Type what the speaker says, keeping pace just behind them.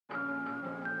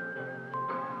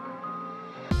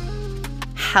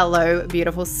Hello,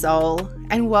 beautiful soul,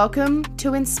 and welcome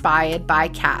to Inspired by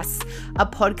Cass, a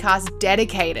podcast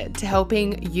dedicated to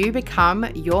helping you become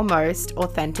your most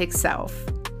authentic self.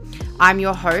 I'm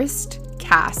your host,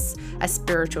 Cass, a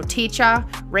spiritual teacher,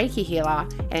 Reiki healer,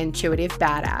 and intuitive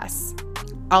badass.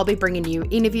 I'll be bringing you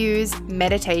interviews,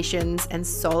 meditations, and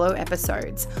solo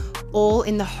episodes, all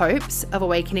in the hopes of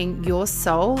awakening your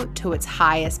soul to its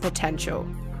highest potential.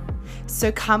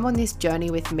 So come on this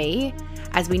journey with me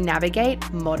as we navigate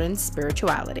modern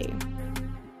spirituality.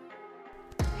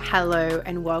 Hello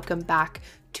and welcome back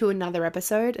to another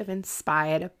episode of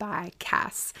Inspired by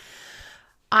Cass.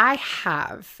 I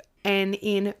have an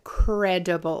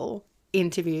incredible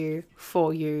interview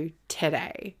for you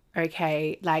today.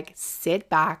 Okay, like sit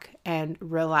back and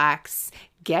relax.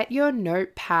 Get your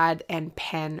notepad and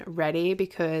pen ready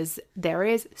because there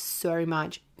is so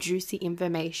much juicy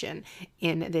information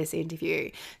in this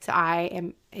interview. So I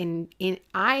am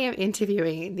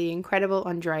interviewing the incredible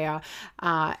Andrea.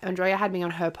 Andrea had me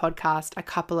on her podcast a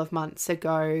couple of months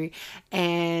ago,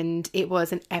 and it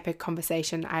was an epic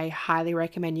conversation. I highly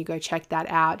recommend you go check that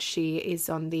out. She is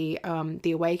on the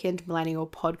Awakened Millennial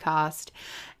podcast.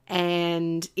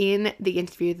 And in the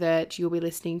interview that you'll be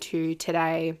listening to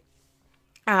today,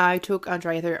 I took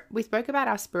Andrea through, we spoke about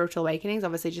our spiritual awakenings,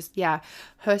 obviously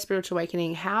her spiritual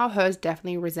awakening, how hers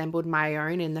definitely resembled my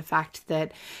own in the fact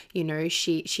that, you know,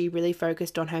 she really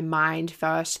focused on her mind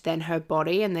first, then her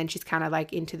body, and then she's kind of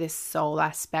like into this soul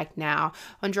aspect now.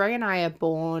 Andrea and I are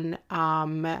born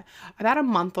about a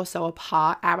month or so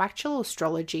apart. Our actual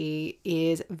astrology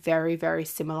is very, very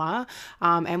similar,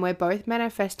 and we're both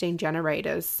manifesting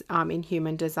generators in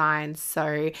human design.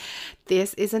 So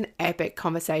this is an epic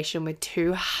conversation with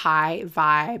two high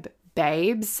vibe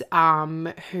babes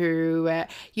who,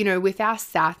 you know, with our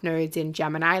South nodes in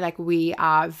Gemini, like we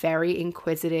are very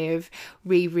inquisitive.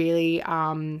 We really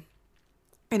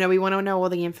we want to know all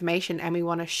the information and we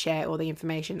want to share all the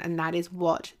information, and that is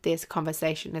what this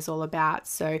conversation is all about.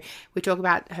 So we talk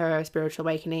about her spiritual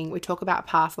awakening, we talk about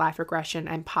past life regression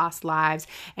and past lives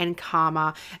and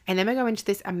karma, and then we go into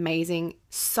this amazing,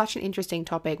 such an interesting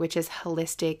topic, which is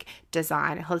holistic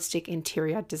design, holistic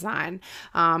interior design.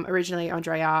 Originally,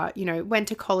 Andrea, you know, went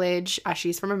to college.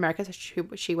 She's from America, so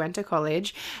she went to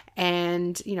college,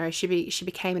 and you know, she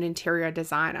became an interior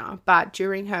designer. But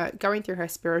during her going through her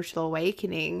spiritual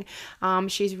awakening,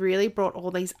 she's really brought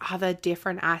all these other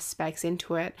different aspects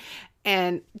into it.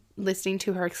 And listening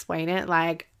to her explain it,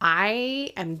 like,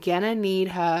 I am gonna need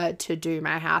her to do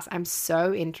my house. I'm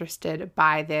so interested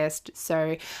by this.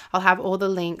 So I'll have all the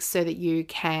links so that you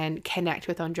can connect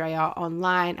with Andrea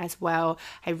online as well.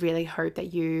 I really hope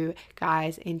that you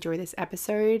guys enjoy this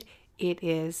episode. It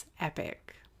is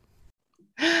epic.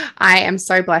 I am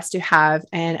so blessed to have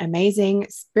an amazing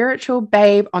spiritual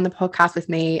babe on the podcast with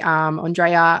me.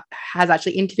 Andrea has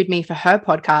actually interviewed me for her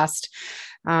podcast,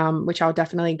 which I'll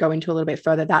definitely go into a little bit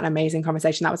further. That amazing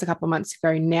conversation, that was a couple of months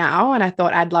ago now, and I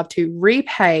thought I'd love to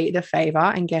repay the favor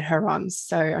and get her on.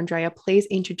 So Andrea, please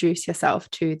introduce yourself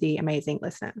to the amazing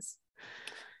listeners.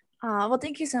 Well,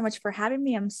 thank you so much for having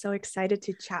me. I'm so excited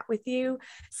to chat with you.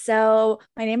 So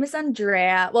my name is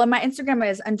Andrea. Well, my Instagram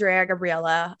is Andrea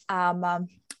Gabriela.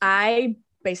 I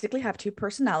basically have two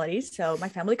personalities. So my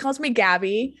family calls me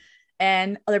Gabby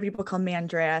and other people call me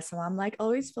Andrea. So I'm like,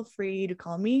 always feel free to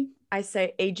call me. I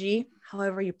say AG,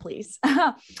 however you please.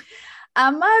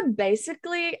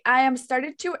 I am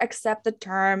started to accept the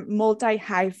term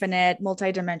multi-hyphenate,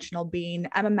 multi-dimensional being.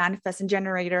 I'm a manifesting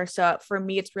generator. So for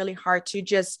me, it's really hard to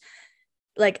just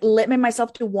like limit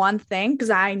myself to one thing because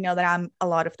I know that I'm a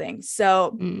lot of things.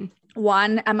 So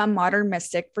one, I'm a modern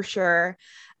mystic for sure.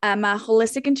 I'm a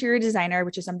holistic interior designer,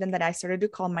 which is something that I started to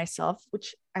call myself,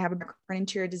 which I have a background in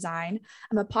interior design.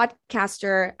 I'm a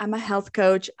podcaster. I'm a health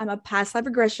coach. I'm a past life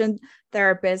regression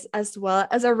therapist, as well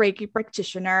as a Reiki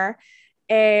practitioner.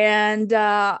 And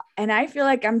I feel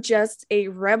like I'm just a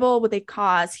rebel with a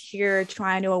cause here,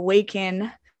 trying to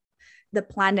awaken the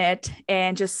planet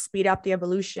and just speed up the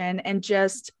evolution and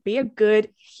just be a good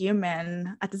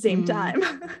human at the same time.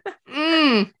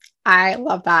 I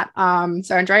love that.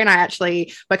 So Andrea and I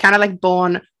actually were kind of like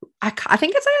born, I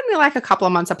think it's only like a couple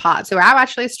of months apart. So our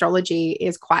actually astrology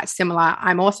is quite similar.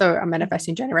 I'm also a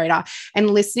manifesting generator, and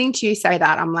listening to you say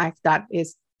that, I'm like,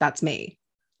 that's me.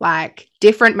 Like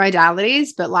different modalities,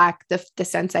 but like the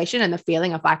sensation and the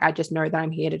feeling of like, I just know that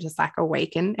I'm here to just like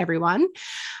awaken everyone.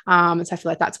 So I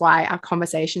feel like that's why our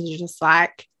conversations are just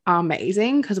like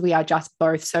amazing, because we are just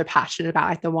both so passionate about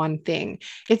like the one thing.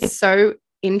 It's so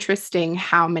interesting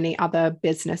how many other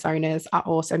business owners are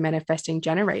also manifesting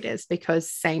generators, because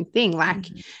same thing, like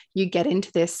you get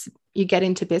into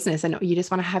business and you just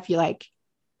want to have your like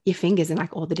your fingers in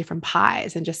like all the different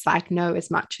pies and just like know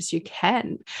as much as you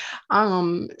can.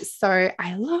 So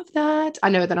I love that. I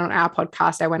know that on our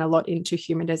podcast, I went a lot into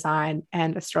human design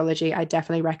and astrology. I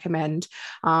definitely recommend,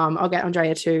 I'll get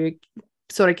Andrea to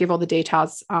sort of give all the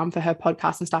details for her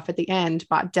podcast and stuff at the end,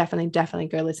 but definitely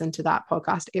go listen to that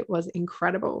podcast. It was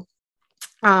incredible.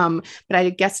 But I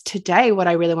guess today what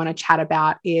I really want to chat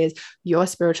about is your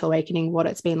spiritual awakening, what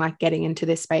it's been like getting into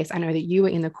this space. I know that you were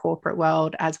in the corporate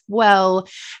world as well,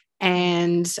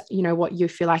 and you know what you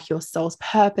feel like your soul's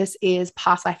purpose is,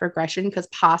 past life regression, because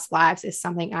past lives is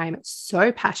something I'm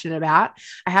so passionate about.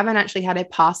 I haven't actually had a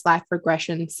past life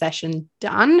regression session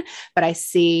done, but I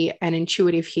see an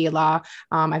intuitive healer.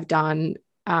 I've done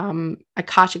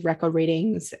Akashic record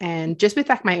readings, and just with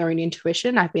like my own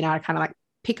intuition, I've been able to kind of like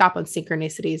pick up on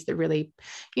synchronicities that really,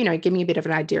 you know, give me a bit of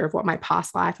an idea of what my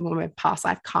past life and what my past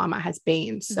life karma has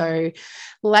been. So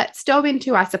let's delve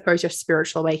into, I suppose, your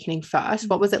spiritual awakening first.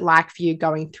 What was it like for you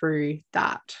going through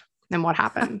that, and what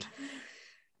happened?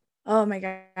 Oh my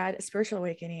God, spiritual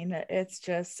awakening. It's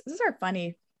just, these are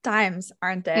funny times,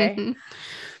 aren't they? Mm-hmm.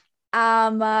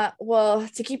 Well,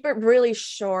 to keep it really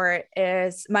short,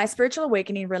 is my spiritual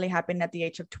awakening really happened at the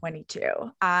age of 22.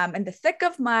 In the thick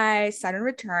of my Saturn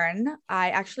return,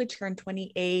 I actually turned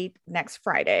 28 next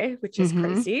Friday, which is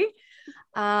crazy.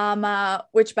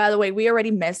 Which by the way, we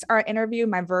already missed our interview.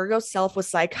 My Virgo self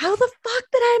was like, how the fuck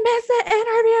did I miss the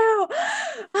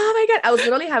interview? Oh my God. I was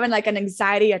literally having like an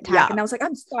anxiety attack. And I was like,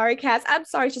 I'm sorry, Cass. I'm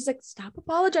sorry. She's like, stop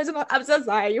apologizing. I'm so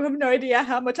sorry. You have no idea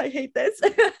how much I hate this.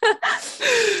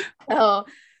 Oh,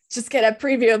 just get a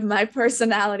preview of my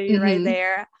personality right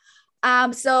there.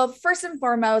 So first and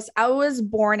foremost, I was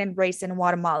born and raised in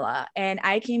Guatemala, and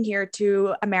I came here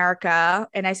to America,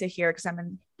 and I say here because I'm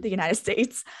in the United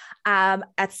States, at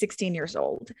 16 years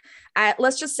old.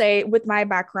 Let's just say, with my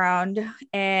background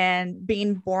and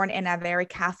being born in a very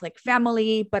Catholic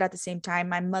family, but at the same time,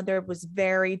 my mother was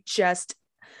very just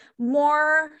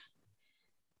more,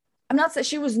 I'm not saying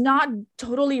she was not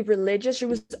totally religious. She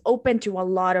was open to a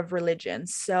lot of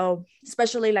religions. So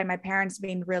especially like my parents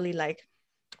being really like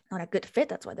not a good fit.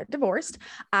 That's why they're divorced.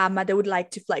 They would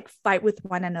like to like fight with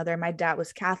one another. My dad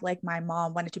was Catholic. My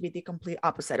mom wanted to be the complete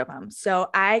opposite of him. So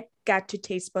I got to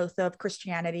taste both of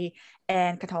Christianity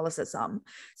and Catholicism.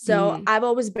 So I've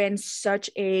always been such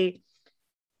a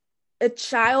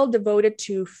child devoted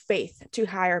to faith, to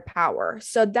higher power.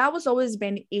 So that was always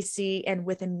been easy and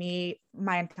within me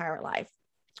my entire life.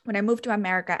 When I moved to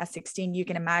America at 16, you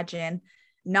can imagine,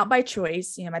 not by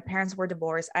choice, you know, my parents were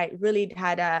divorced. I really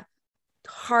had a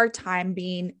hard time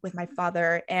being with my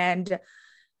father, and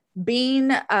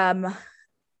being an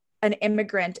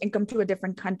immigrant and come to a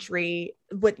different country,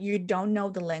 what you don't know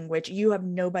the language, you have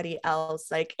nobody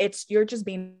else. Like you're just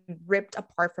being ripped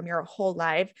apart from your whole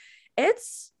life.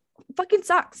 It's fucking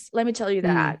sucks. Let me tell you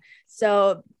that.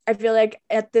 So I feel like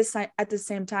at the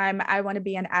same time, I want to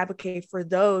be an advocate for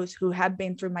those who have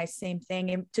been through my same thing,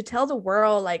 and to tell the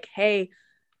world like, hey,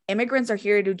 immigrants are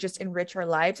here to just enrich our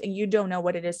lives, and you don't know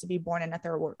what it is to be born in a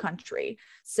third world country.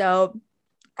 So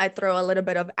I throw a little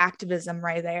bit of activism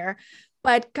right there.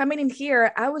 But coming in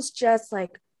here, I was just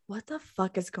like, what the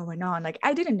fuck is going on? Like,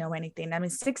 I didn't know anything. I mean,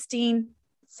 16,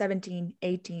 17,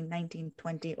 18, 19,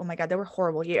 20. Oh my God, they were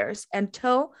horrible years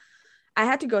until I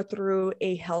had to go through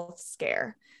a health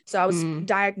scare. So I was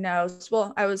diagnosed.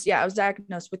 Well, I was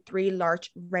diagnosed with 3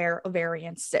 large rare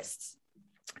ovarian cysts.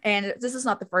 And this is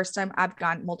not the first time. I've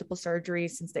gone multiple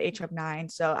surgeries since the age of 9.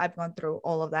 So I've gone through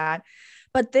all of that.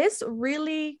 But this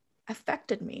really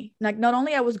affected me. Like, not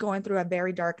only I was going through a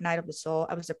very dark night of the soul,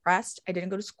 I was depressed. I didn't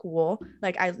go to school.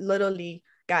 Like, I literally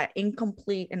got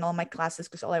incomplete in all my classes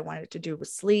because all I wanted to do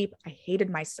was sleep. I hated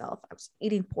myself. I was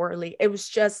eating poorly. It was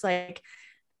just like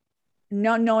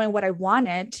not knowing what I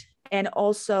wanted, and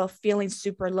also feeling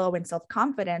super low in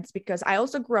self-confidence, because I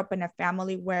also grew up in a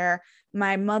family where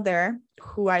my mother,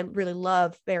 who I really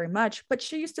love very much, but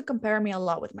she used to compare me a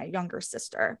lot with my younger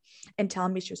sister and tell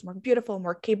me she was more beautiful,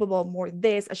 more capable, more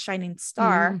this, a shining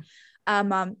star.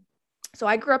 So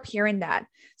I grew up hearing that.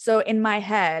 So in my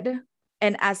head,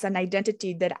 and as an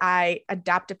identity that I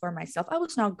adapted for myself, I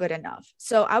was not good enough.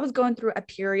 So I was going through a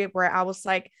period where I was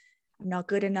like, I'm not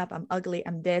good enough. I'm ugly.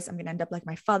 I'm this. I'm going to end up like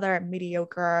my father,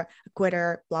 mediocre, a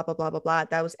quitter, blah, blah, blah, blah, blah.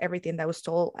 That was everything that was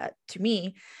told to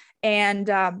me. And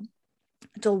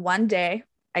until one day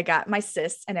I got my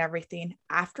cysts and everything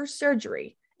after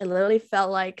surgery, it literally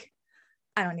felt like,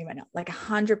 I don't even know, like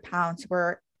 100 pounds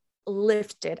were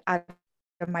lifted out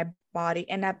of my body.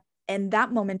 And in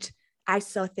that moment, I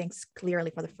saw things clearly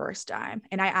for the first time.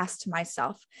 And I asked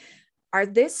myself, are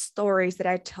these stories that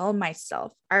I tell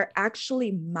myself are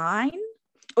actually mine?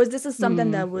 or this is something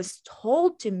Mm. that was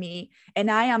told to me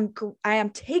and I am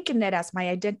taking it as my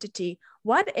identity.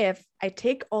 What if I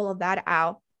take all of that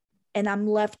out and I'm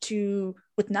left to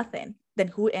with nothing? Then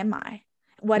who am I?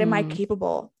 What am I Mm.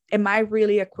 capable? Am I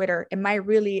really a quitter? Am I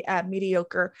really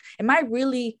mediocre? Am I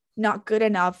really not good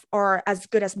enough or as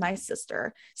good as my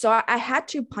sister? So I had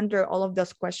to ponder all of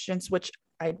those questions, which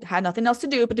I had nothing else to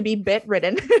do but to be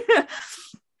bedridden.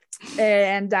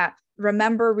 And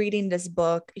remember reading this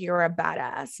book, You're a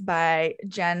Badass by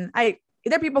Jen.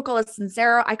 Either people call it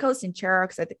Sincero. I call it Sincero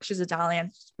because I think she's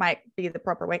Italian. Might be the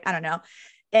proper way. I don't know.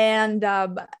 And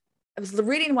I was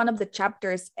reading one of the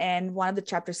chapters, and one of the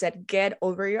chapters said, "Get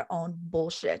over your own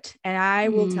bullshit." And I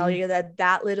will tell Mm. you that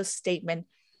that little statement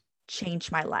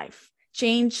changed my life.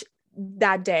 Changed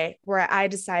that day where I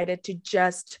decided to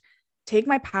just take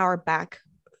my power back,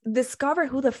 discover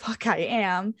who the fuck I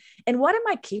am and what am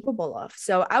I capable of.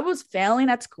 So I was failing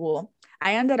at school.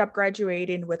 I ended up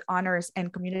graduating with honors in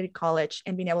community college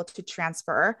and being able to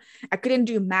transfer. I couldn't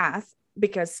do math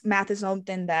because math is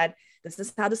something that this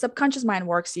is how the subconscious mind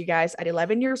works, you guys. At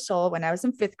 11 years old, when I was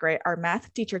in fifth grade, our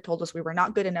math teacher told us we were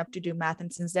not good enough to do math.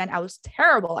 And since then, I was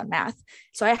terrible at math.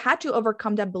 So I had to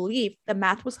overcome that belief that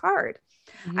math was hard.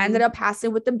 I ended Mm. up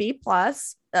passing with the B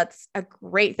plus. That's a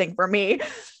great thing for me.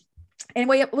 And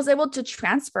we was able to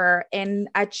transfer and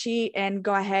achieve and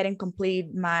go ahead and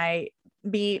complete my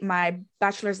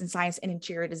bachelor's in science and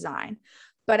interior design.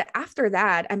 But after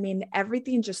that, I mean,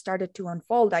 everything just started to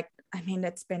unfold. Like, I mean,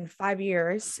 it's been 5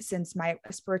 years since my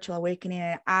spiritual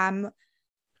awakening. I'm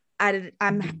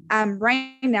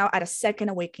right now at a second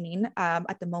awakening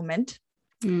at the moment.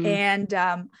 Mm.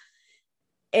 And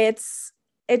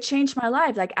it changed my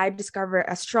life. Like, I discovered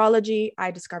astrology,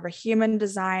 I discovered human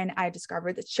design, I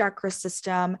discovered the chakra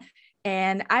system,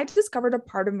 and I discovered a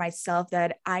part of myself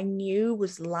that I knew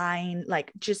was lying,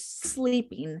 like just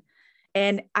sleeping.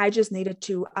 And I just needed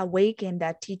to awaken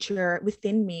that teacher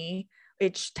within me,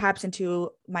 which taps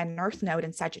into my North Node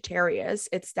in Sagittarius.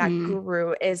 It's that Mm.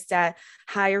 guru, is that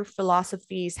higher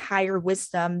philosophies, higher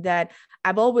wisdom that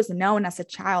I've always known as a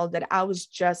child, that I was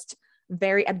just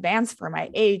very advanced for my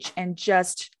age and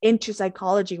just into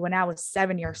psychology when I was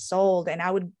 7 years old. And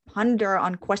I would ponder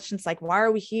on questions like, why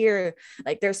are we here?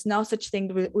 Like, there's no such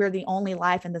thing. We're the only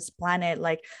life in this planet.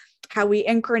 Like, how we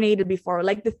incarnated before.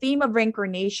 Like, the theme of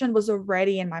reincarnation was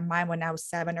already in my mind when I was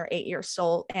 7 or 8 years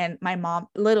old. And my mom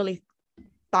literally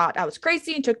thought I was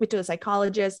crazy and took me to a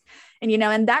psychologist. And,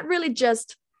 and that really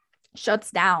just shuts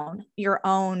down your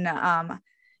own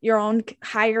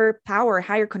higher power,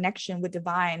 higher connection with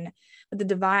the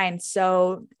divine.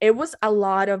 So it was a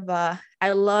lot of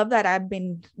I love that I've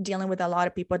been dealing with a lot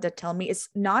of people that tell me it's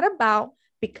not about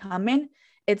becoming,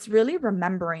 it's really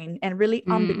remembering and really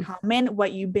Mm. unbecoming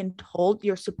what you've been told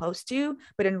you're supposed to,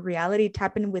 but in reality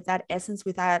tapping with that essence,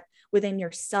 with that within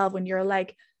yourself, when you're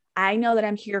like, I know that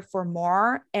I'm here for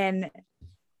more, and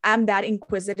I'm that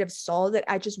inquisitive soul that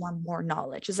I just want more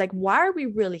knowledge. It's like, why are we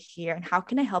really here, and how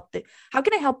can I help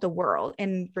the world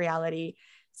in reality?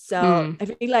 So Mm. I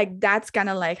feel like that's kind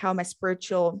of like how my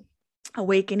spiritual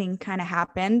awakening kind of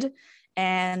happened.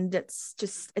 And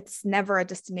it's never a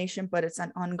destination, but it's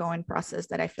an ongoing process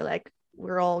that I feel like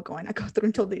we're all going to go through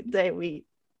until the day we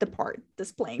depart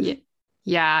this Yeah. plane.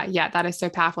 Yeah, that is so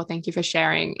powerful. Thank you for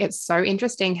sharing. It's so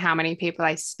interesting how many people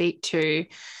I speak to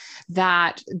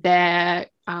that their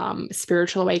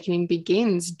spiritual awakening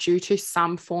begins due to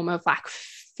some form of like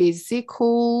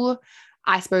physical,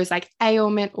 I suppose, like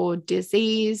ailment or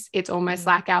disease. It's almost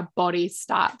like our body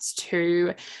starts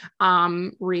to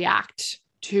react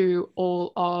to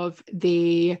all of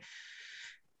the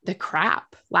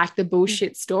crap, like the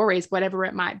bullshit stories, whatever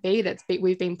it might be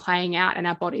we've been playing out, and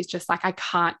our body's just like, I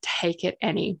can't take it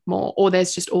anymore. Or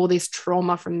there's just all this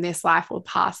trauma from this life or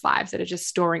past lives that are just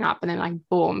storing up, and then like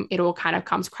boom, it all kind of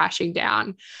comes crashing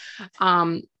down.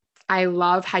 I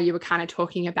love how you were kind of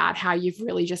talking about how you've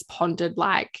really just pondered,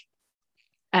 like,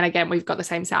 and again, we've got the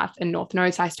same South and North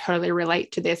nodes, so I totally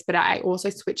relate to this, but I also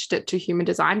switched it to human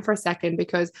design for a second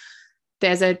because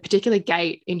there's a particular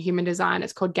gate in human design.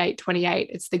 It's called gate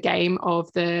 28. It's the game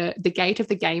of the gate of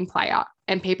the game player.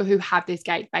 And people who have this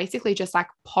gate basically just like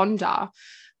ponder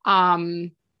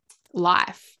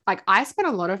life. Like, I spent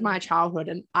a lot of my childhood,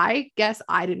 and I guess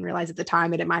I didn't realize at the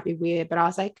time that it might be weird, but I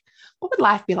was like, what would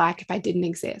life be like if I didn't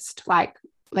exist? Like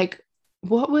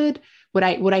what would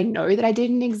I know that I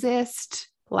didn't exist?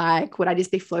 Like, would I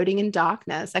just be floating in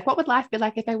darkness? Like, what would life be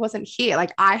like if I wasn't here?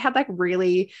 Like, I had like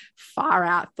really far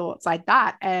out thoughts like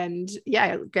that. And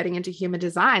yeah, getting into human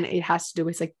design, it has to do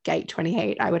with like gate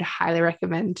 28. I would highly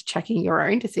recommend checking your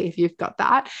own to see if you've got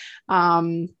that.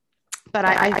 But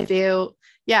I feel,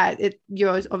 yeah,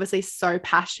 you're obviously so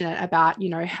passionate about,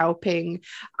 helping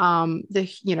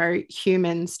the,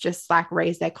 humans just like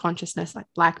raise their consciousness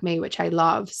like me, which I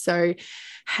love. So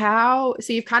so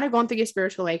you've kind of gone through your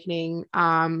spiritual awakening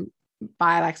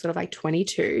by like sort of like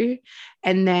 22.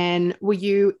 And then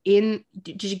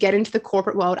did you get into the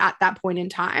corporate world at that point in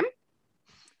time?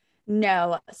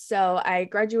 No. So I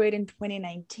graduated in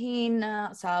 2019.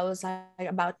 So I was like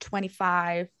about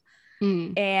 25.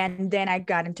 Mm. And then I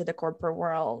got into the corporate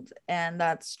world, and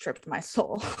that stripped my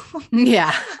soul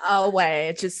Yeah. away.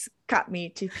 It just cut me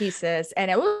to pieces.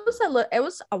 And it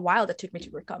was a while that took me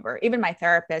to recover. Even my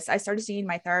therapist, I started seeing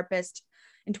my therapist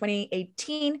in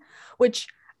 2018, which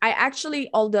I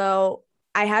actually, although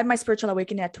I had my spiritual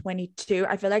awakening at 22,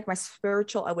 I feel like my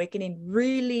spiritual awakening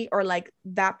really, or like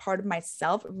that part of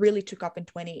myself really took up in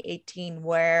 2018,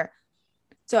 where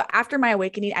so after my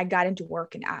awakening, I got into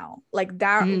working out. Like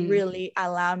that really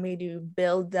allowed me to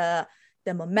build the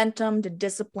momentum, the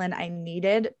discipline I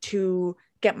needed to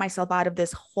get myself out of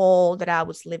this hole that I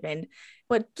was living.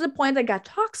 But to the point that got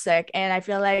toxic. And I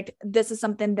feel like this is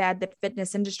something that the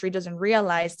fitness industry doesn't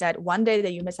realize, that one day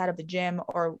that you miss out of the gym,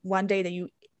 or one day that you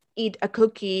eat a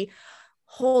cookie,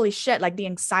 holy shit, like the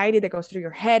anxiety that goes through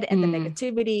your head and the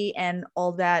negativity and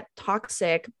all that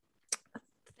toxic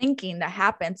thinking that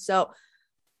happens. So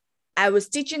I was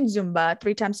teaching Zumba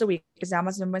 3 times a week because I'm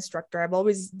a Zumba instructor.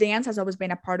 Dance has always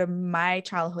been a part of my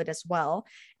childhood as well.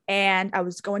 And I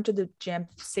was going to the gym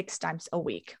 6 times a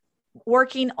week,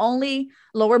 working only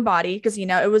lower body because,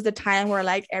 it was the time where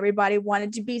like everybody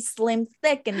wanted to be slim,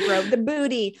 thick, and grow the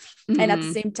booty. And at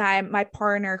the same time, my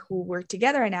partner who we're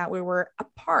together now, we were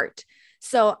apart.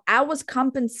 So I was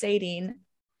compensating,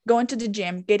 going to the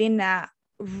gym, getting that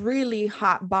really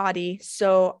hot body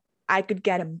so I could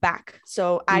get him back.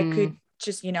 So I could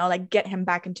just, like get him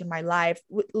back into my life.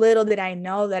 Little did I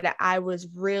know that I was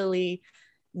really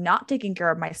not taking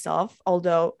care of myself,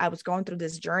 although I was going through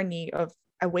this journey of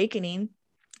awakening,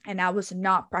 and I was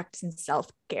not practicing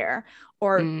self-care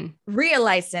or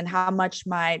realizing how much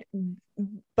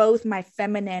both my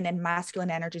feminine and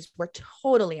masculine energies were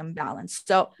totally imbalanced.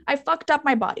 So I fucked up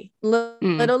my body.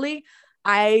 Literally,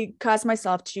 I caused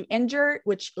myself to injure,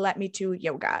 which led me to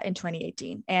yoga in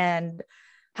 2018. And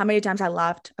how many times I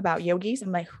laughed about yogis.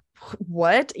 I'm like,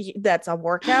 what? That's a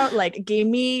workout? Like, give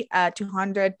me a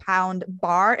 200-pound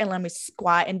bar and let me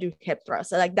squat and do hip thrusts.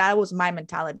 So, like, that was my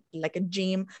mentality, like a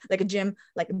gym, like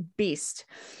a beast.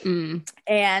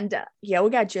 And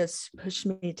yoga just pushed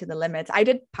me to the limits. I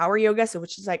did power yoga, so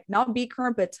which is like not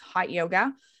Bikram, but it's hot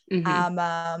yoga.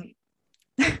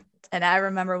 And I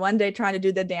remember one day trying to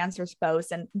do the dancer's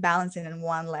pose and balancing in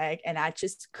one leg, and I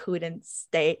just couldn't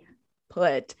stay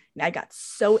put. And I got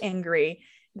so angry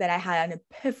that I had an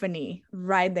epiphany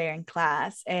right there in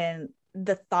class. And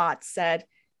the thought said,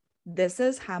 this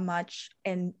is how much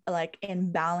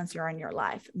imbalance you're in your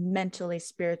life, mentally,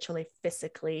 spiritually,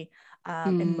 physically,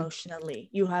 emotionally.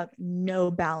 You have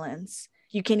no balance.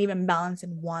 You can't even balance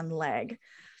in one leg.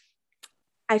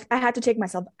 I had to take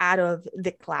myself out of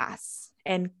the class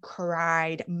and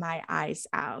cried my eyes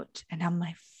out. And I'm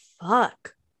like,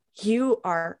 fuck, you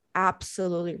are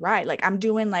absolutely right. Like, I'm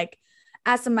doing like,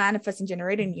 as a manifesting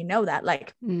generator, and that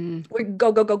like we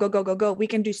go. We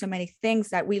can do so many things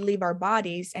that we leave our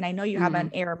bodies. And I know you have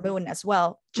an air moon as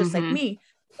well, just like me.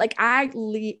 Like I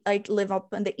live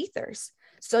up in the ethers.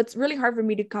 So it's really hard for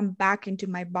me to come back into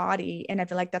my body. And I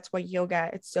feel like that's why yoga,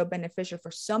 it's so beneficial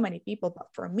for so many people. But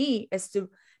for me, is to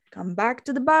come back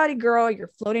to the body, girl.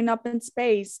 You're floating up in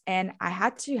space. And I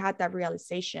had to have that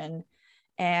realization.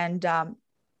 And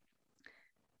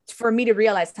for me to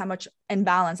realize how much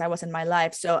imbalance I was in my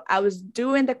life. So I was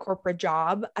doing the corporate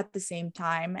job at the same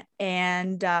time.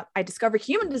 And I discovered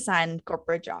human design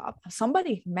corporate job.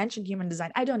 Somebody mentioned human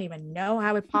design. I don't even know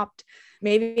how it popped.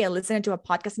 Maybe I listened to a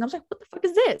podcast and I was like, what the fuck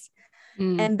is this?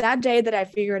 And that day that I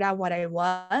figured out what I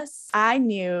was, I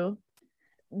knew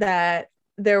that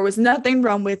there was nothing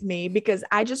wrong with me, because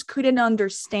I just couldn't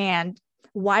understand,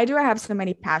 why do I have so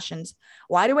many passions?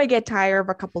 Why do I get tired of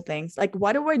a couple things? Like,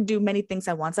 why do I do many things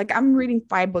at once? Like, I'm reading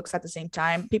 5 books at the same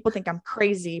time. People think I'm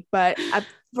crazy, but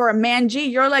for a man, G,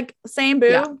 you're like, same boo.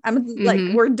 Yeah. I'm like,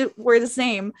 we're the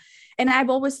same. And I've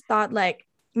always thought, like,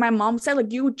 my mom said,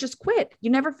 like, you just quit. You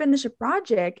never finish a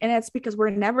project. And it's because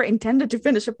we're never intended to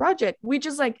finish a project. We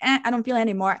just like, I don't feel it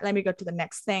anymore. Let me go to the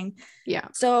next thing. Yeah.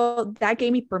 So that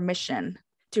gave me permission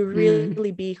to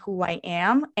really be who I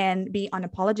am and be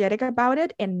unapologetic about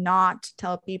it, and not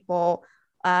tell people,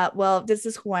 well, this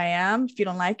is who I am. If you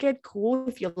don't like it, cool.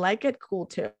 If you like it, cool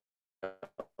too.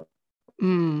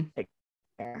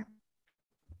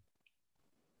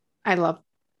 I love.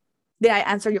 Did I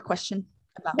answer your question?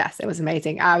 about? Yes, it was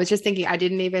amazing. I was just thinking, we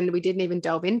didn't even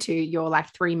delve into your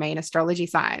like three main astrology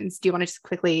signs. Do you want to just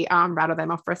quickly rattle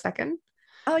them off for a second?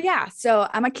 Oh yeah. So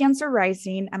I'm a Cancer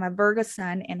rising, I'm a Virgo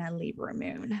sun, and a Libra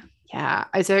moon. Yeah,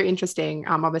 it's so interesting.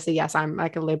 Obviously, yes, I'm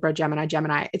like a Libra,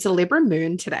 Gemini. It's a Libra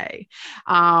moon today.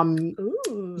 Um,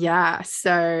 Ooh. yeah,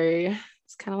 so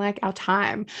it's kind of like our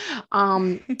time.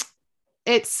 Um,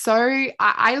 it's so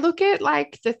I look at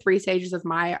like the three stages of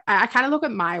I kind of look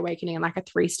at my awakening in like a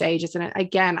three stages, and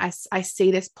again, I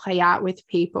see this play out with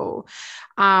people.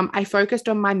 I focused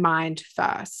on my mind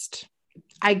first.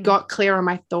 I got clear on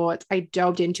my thoughts. I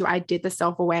did the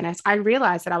self-awareness. I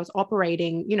realized that I was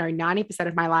operating, 90%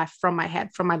 of my life from my head,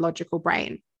 from my logical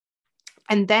brain.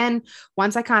 And then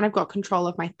once I kind of got control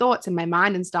of my thoughts and my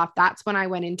mind and stuff, that's when I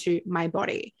went into my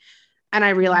body. And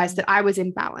I realized that I was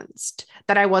imbalanced,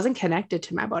 that I wasn't connected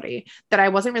to my body, that I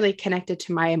wasn't really connected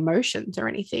to my emotions or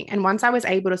anything. And once I was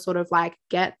able to sort of like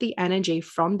get the energy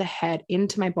from the head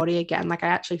into my body again, like I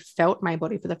actually felt my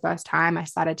body for the first time, I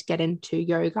started to get into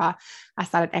yoga. I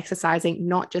started exercising,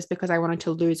 not just because I wanted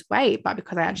to lose weight, but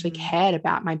because I actually cared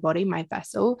about my body, my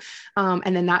vessel.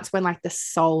 And then that's when like the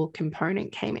soul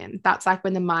component came in. That's like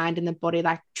when the mind and the body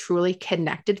like truly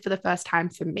connected for the first time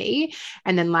for me.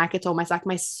 And then like it's almost like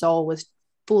my soul was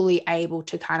fully able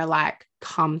to kind of like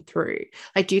come through.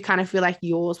 Like, do you kind of feel like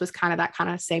yours was kind of that kind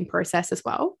of same process as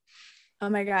well? Oh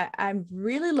my God. I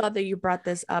really love that you brought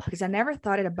this up because I never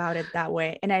thought about it that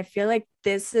way. And I feel like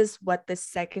this is what the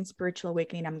second spiritual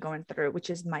awakening I'm going through, which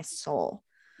is my soul.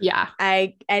 Yeah.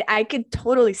 I could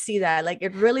totally see that. Like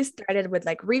it really started with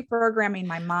like reprogramming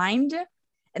my mind.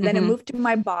 And then it moved to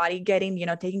my body, getting,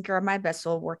 taking care of my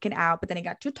vessel, working out, but then it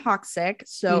got too toxic.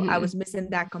 So I was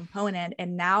missing that component.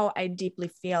 And now I deeply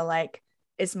feel like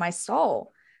it's my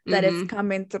soul that is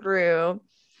coming through.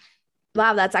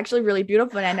 Wow, that's actually really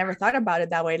beautiful. And I never thought about it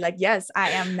that way. Like, yes,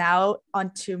 I am now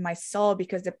onto my soul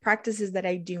because the practices that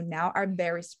I do now are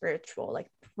very spiritual. Like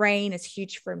praying is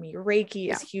huge for me.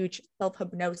 Reiki is huge,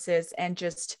 self-hypnosis, and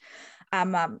just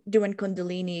doing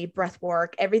Kundalini, breath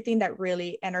work, everything that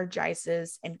really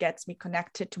energizes and gets me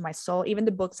connected to my soul. Even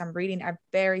the books I'm reading are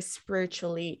very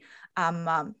spiritually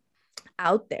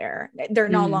out there. They're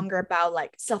no longer about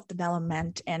like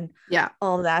self-development and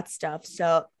all that stuff.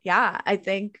 So yeah, I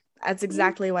think that's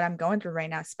exactly what I'm going through right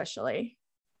now, especially.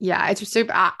 Yeah, it's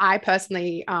super. I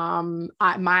personally,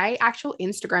 my actual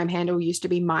Instagram handle used to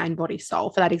be Mind, Body, Soul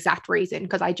for that exact reason,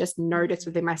 because I just noticed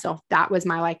within myself that was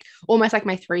my like almost like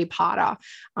my three-parter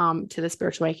to the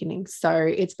spiritual awakening. So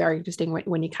it's very interesting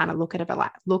when you kind of look at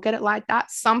it like that.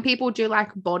 Some people do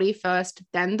like body first,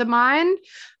 then the mind.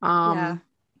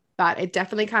 But it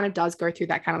definitely kind of does go through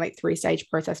that kind of like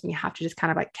three-stage process, and you have to just kind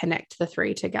of like connect the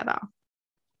three together.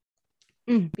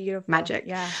 Beautiful. Magic.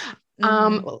 Yeah.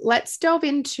 Let's delve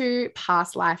into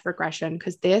past life regression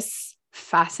because this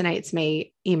fascinates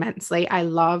me immensely. I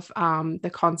love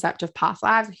the concept of past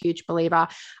lives, a huge believer.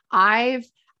 I've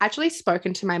actually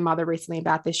spoken to my mother recently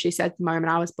about this. She said the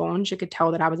moment I was born, she could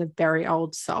tell that I was a very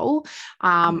old soul.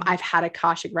 I've had a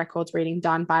Akashic Records reading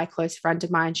done by a close friend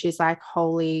of mine. She's like,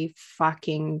 holy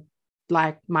fucking,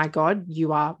 like, my God,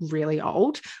 you are really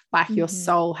old. Like your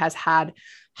soul has had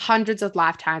hundreds of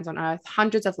lifetimes on earth,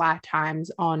 hundreds of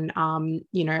lifetimes on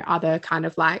other kind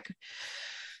of like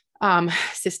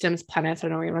systems, planets, I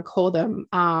don't know what you want to call them.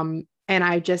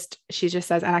 And she just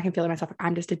says, and I can feel it myself,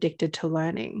 I'm just addicted to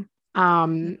learning.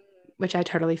 Which I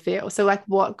totally feel. So like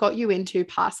what got you into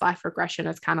past life regression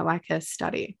as kind of like a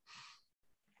study?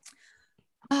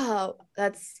 Oh,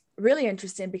 that's really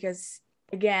interesting because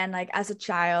again, like as a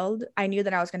child, I knew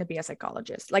that I was going to be a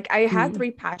psychologist. Like I had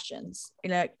three passions.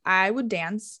 Like I would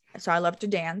dance, so I love to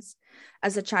dance.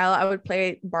 As a child, I would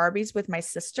play Barbies with my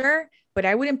sister, but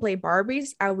I wouldn't play Barbies.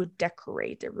 I would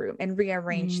decorate the room and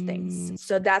rearrange things.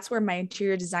 So that's where my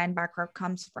interior design background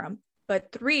comes from.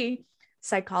 But three,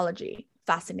 psychology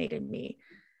fascinated me.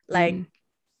 Like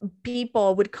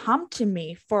people would come to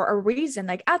me for a reason.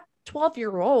 Like at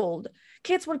 12-year-old,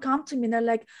 kids would come to me and they're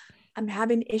like, I'm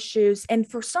having issues. And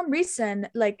for some reason,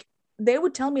 like they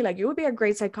would tell me like, you would be a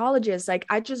great psychologist. Like,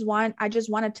 I just want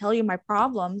to tell you my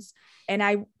problems.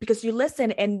 And because you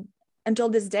listen. And until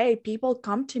this day, people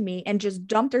come to me and just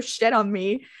dump their shit on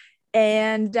me.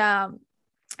 And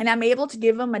I'm able to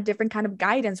give them a different kind of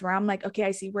guidance where I'm like, okay,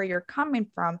 I see where you're coming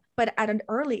from. But at an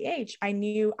early age, I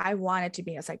knew I wanted to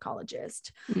be a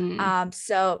psychologist.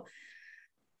 So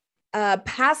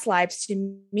past lives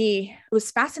to me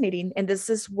was fascinating. And this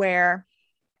is where,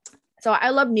 so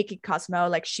I love Nikki Cosmo.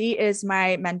 Like she is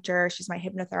my mentor. She's my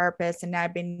hypnotherapist.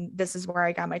 And this is where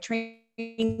I got my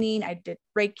training. I did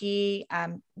Reiki,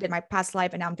 did my past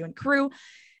life, and now I'm doing Karoo.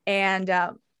 And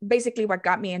basically what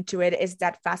got me into it is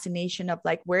that fascination of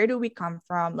like, where do we come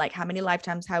from? Like, how many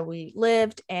lifetimes have we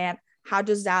lived? And how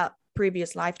does that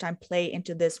previous lifetime play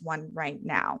into this one right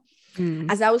now?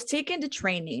 Mm. As I was taking the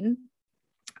training,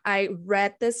 I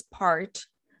read this part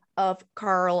of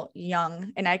Carl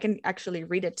Jung, and I can actually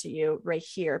read it to you right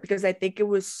here because I think it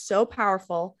was so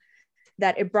powerful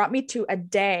that it brought me to a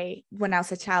day when I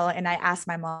was a child and I asked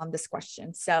my mom this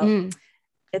question. So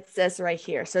it says right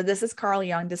here. So this is Carl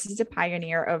Jung. This is the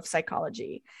pioneer of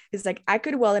psychology. He's like, I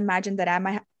could well imagine that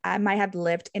I might have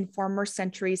lived in former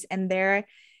centuries and there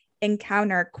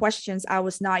encounter questions I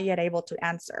was not yet able to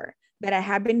answer, that I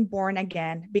had been born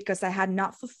again because I had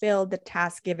not fulfilled the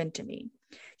task given to me.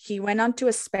 He went on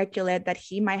to speculate that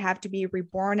he might have to be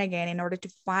reborn again in order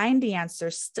to find the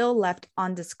answers still left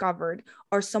undiscovered,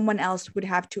 or someone else would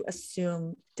have to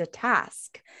assume the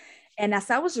task. And as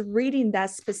I was reading that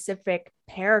specific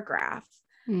paragraph,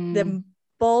 the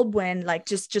bulb went like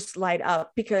just light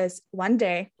up, because one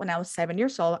day when I was 7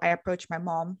 years old, I approached my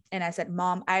mom and I said,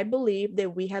 Mom, I believe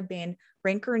that we have been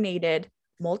reincarnated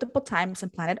multiple times on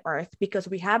planet Earth because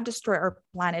we have destroyed our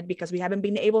planet, because we haven't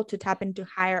been able to tap into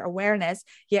higher awareness,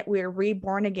 yet we're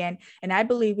reborn again. And I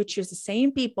believe we choose the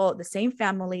same people, the same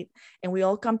family, and we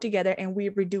all come together and we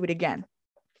redo it again.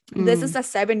 This is a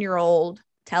 7-year-old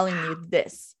telling me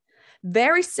this,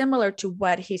 very similar to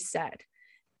what he said.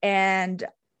 And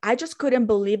I just couldn't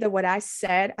believe that what I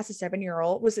said as a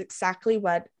 7-year-old was exactly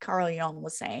what Carl Jung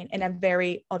was saying in a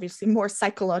very obviously more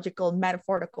psychological,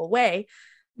 metaphorical way.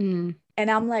 And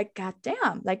I'm like, God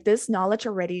damn, like this knowledge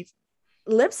already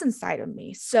lives inside of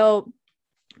me. So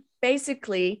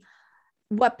basically,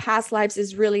 what past lives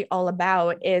is really all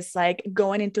about is like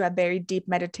going into a very deep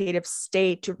meditative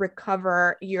state to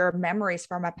recover your memories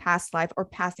from a past life or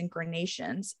past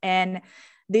incarnations. And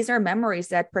these are memories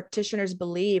that practitioners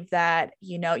believe that,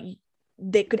 you know,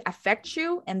 they could affect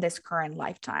you in this current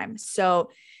lifetime.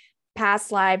 So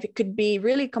past life could be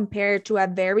really compared to a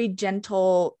very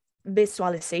gentle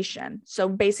visualization. So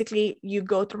basically you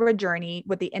go through a journey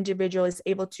where the individual is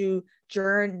able to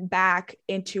journey back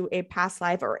into a past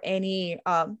life or any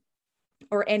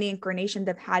incarnation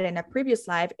they've had in a previous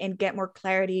life and get more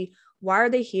clarity. Why are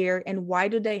they here and why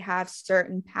do they have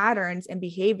certain patterns and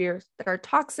behaviors that are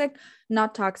toxic,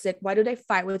 not toxic? Why do they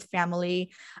fight with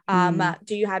family?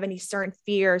 Do you have any certain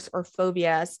fears or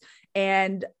phobias?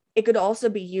 And it could also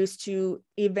be used to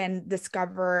even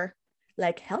discover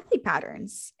like healthy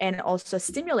patterns and also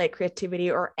stimulate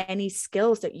creativity or any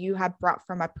skills that you have brought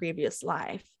from a previous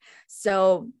life.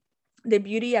 So the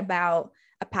beauty about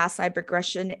a past life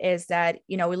regression is that,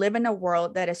 you know, we live in a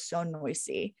world that is so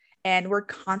noisy and we're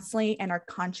constantly in our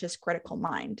conscious critical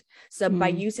mind. So by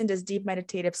using this deep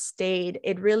meditative state,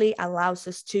 it really allows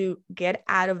us to get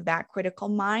out of that critical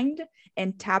mind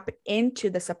and tap into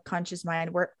the subconscious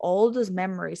mind where all those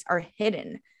memories are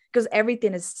hidden, because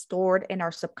everything is stored in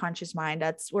our subconscious mind.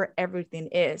 That's where everything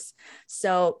is.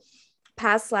 So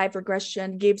past life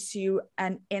regression gives you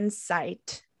an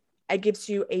insight. It gives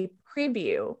you a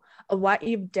preview of what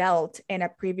you've dealt in a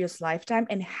previous lifetime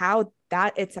and how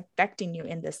that it's affecting you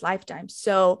in this lifetime.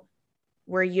 So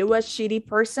were you a shitty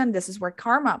person? This is where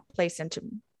karma plays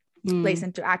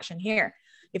into action here.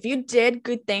 If you did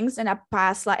good things in a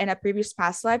past life, in a previous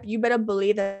past life, you better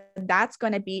believe that that's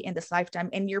going to be in this lifetime,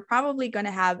 and you're probably going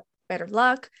to have better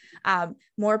luck.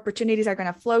 More opportunities are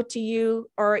going to flow to you,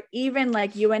 or even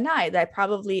like you and I, that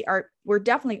probably we're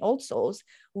definitely old souls.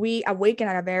 We awaken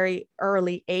at a very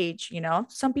early age. You know,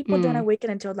 some people don't awaken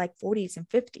until like 40s and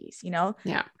 50s, you know,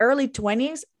 early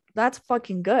 20s. That's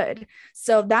fucking good.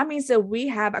 So that means that we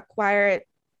have acquired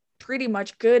pretty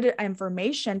much good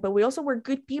information, but we also were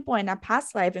good people in our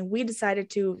past life. And we decided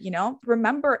to, you know,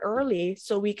 remember early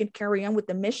so we can carry on with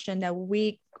the mission that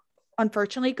we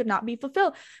unfortunately could not be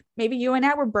fulfilled. Maybe you and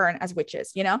I were burned as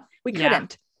witches, you know, we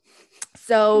couldn't.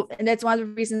 So, and that's one of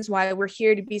the reasons why we're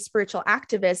here to be spiritual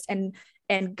activists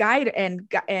and guide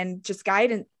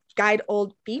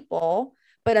old people.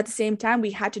 But at the same time, we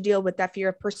had to deal with that fear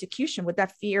of persecution, with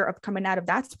that fear of coming out of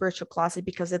that spiritual closet,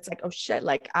 because it's like, oh shit,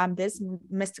 like I'm this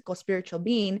mystical spiritual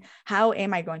being. How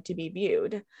am I going to be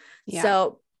viewed?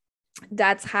 So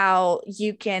that's how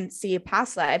you can see a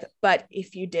past life. But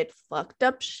if you did fucked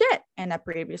up shit in a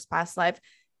previous past life,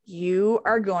 you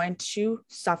are going to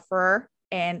suffer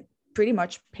and pretty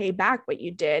much pay back what you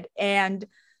did. And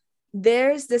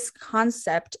there's this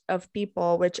concept of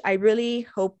people, which I really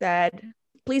hope that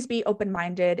please be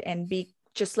open-minded and be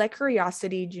just like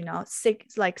curiosity, you know,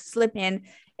 slip in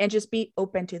and just be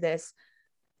open to this.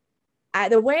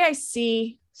 The way I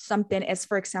see something is,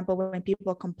 for example, when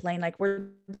people complain, like,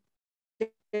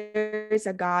 there's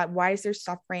a God, why is there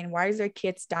suffering? Why is there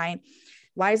kids dying?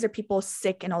 Why is there people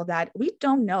sick and all that? We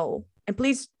don't know. And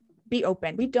please be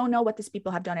open. We don't know what these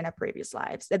people have done in our previous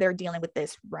lives that they're dealing with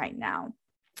this right now.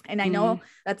 And I know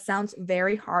that sounds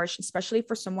very harsh, especially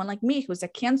for someone like me, who's a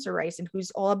Cancer rising,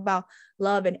 who's all about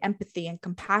love and empathy and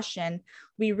compassion.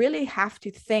 We really have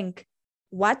to think,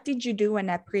 what did you do in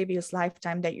that previous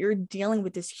lifetime that you're dealing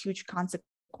with this huge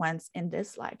consequence in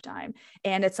this lifetime?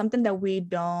 And it's something that we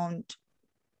don't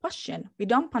question. We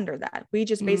don't ponder that. We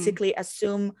just basically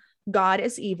assume God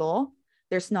is evil.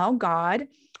 There's no God.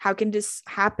 How can this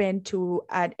happen to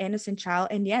an innocent child?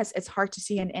 And yes, it's hard to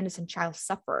see an innocent child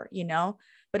suffer, you know,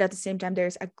 but at the same time,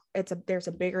 there's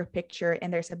a bigger picture,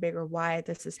 and there's a bigger why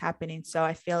this is happening. So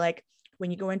I feel like when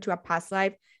you go into a past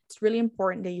life, it's really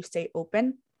important that you stay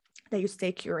open, that you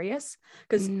stay curious,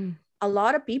 because a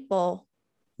lot of people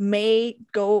may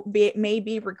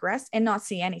be regressed and not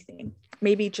see anything,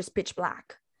 maybe just pitch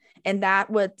black. And that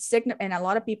would signal, and a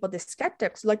lot of people, the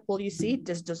skeptics, like, well, you see,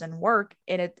 this doesn't work,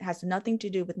 and it has nothing to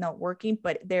do with not working,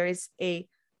 but there is a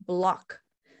block.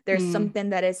 There's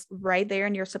something that is right there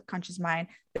in your subconscious mind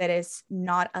that is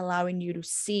not allowing you to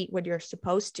see what you're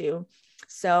supposed to.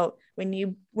 So when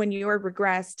you are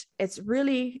regressed, it's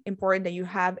really important that you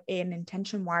have an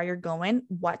intention why you're going.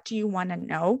 What do you want to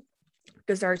know?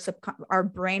 Because our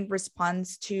brain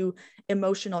responds to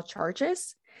emotional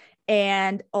charges.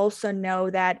 And also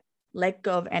know that, let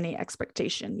go of any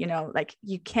expectation, you know, like,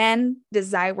 you can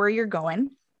decide where you're going.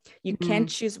 You can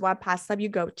choose what past life you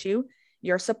go to.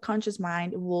 Your subconscious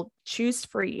mind will choose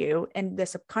for you, and the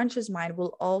subconscious mind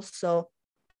will also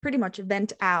pretty much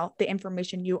vent out the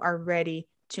information you are ready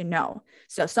to know.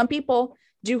 So some people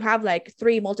do have like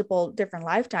 3 multiple different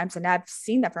lifetimes, and I've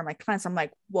seen that from my clients. I'm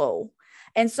like, whoa.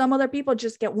 And some other people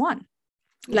just get one.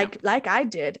 Like I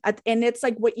did. And it's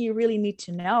like what you really need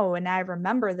to know. And I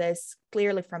remember this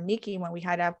clearly from Miki when we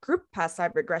had a group past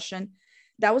life regression.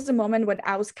 That was the moment when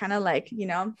I was kind of like, you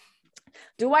know,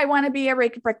 do I want to be a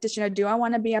Reiki practitioner? Do I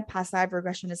want to be a past life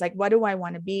regressionist? Like, what do I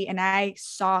want to be? And I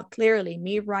saw clearly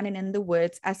me running in the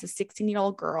woods as a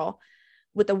 16-year-old girl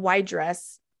with a white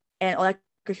dress, and all I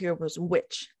could hear was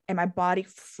witch, and my body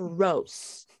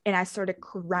froze, and I started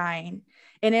crying.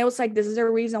 And it was like, this is the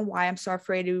reason why I'm so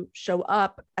afraid to show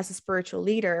up as a spiritual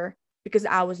leader, because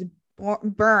I was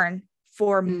burned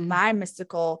for my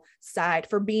mystical side,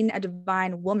 for being a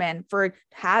divine woman, for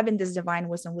having this divine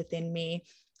wisdom within me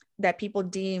that people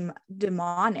deem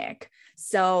demonic.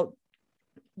 So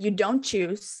you don't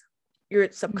choose,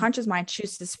 your subconscious mind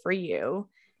chooses for you.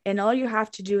 And all you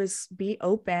have to do is be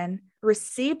open,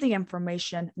 receive the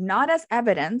information, not as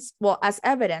evidence, well, as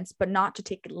evidence, but not to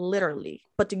take it literally,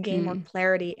 but to gain more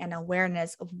clarity and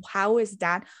awareness of how is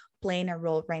that playing a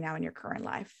role right now in your current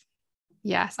life.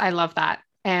 Yes, I love that.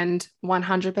 And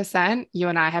 100%, you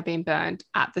and I have been burned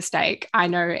at the stake. I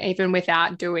know, even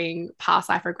without doing past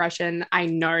life regression, I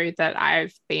know that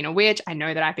I've been a witch. I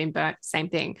know that I've been burnt. Same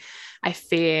thing. I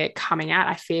fear coming out.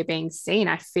 I fear being seen.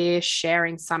 I fear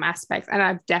sharing some aspects. And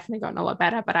I've definitely gotten a lot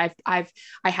better, but I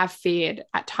have feared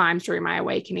at times during my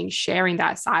awakening sharing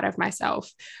that side of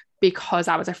myself, because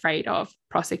I was afraid of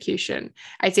prosecution.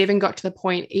 It's even got to the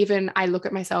point, even I look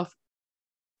at myself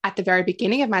at the very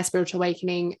beginning of my spiritual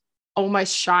awakening,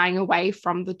 almost shying away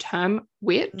from the term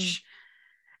witch.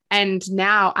 And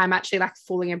now I'm actually like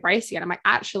fully embracing it. I'm like,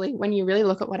 actually, when you really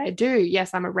look at what I do,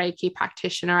 yes, I'm a Reiki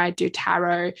practitioner. I do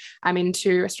tarot. I'm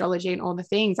into astrology and all the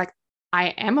things. Like, I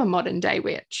am a modern day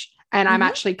witch. And I'm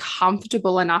actually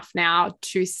comfortable enough now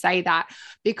to say that,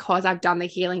 because I've done the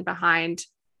healing behind,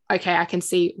 okay, I can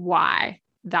see why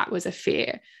that was a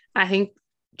fear. And I think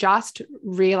just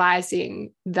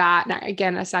realizing that, now,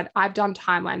 again, I said, I've done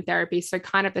timeline therapy, so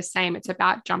kind of the same. It's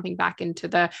about jumping back into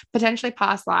the potentially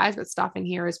past lives, but stuff in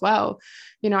here as well.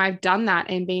 You know, I've done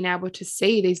that and being able to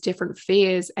see these different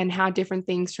fears and how different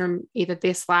things from either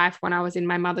this life when I was in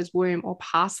my mother's womb or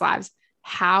past lives,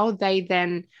 how they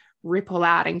then ripple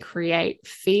out and create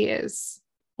fears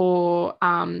or,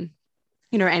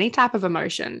 you know, any type of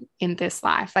emotion in this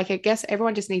life. Like, I guess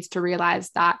everyone just needs to realize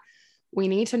that we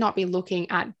need to not be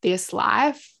looking at this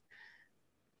life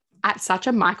at such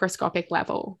a microscopic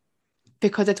level,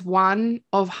 because it's one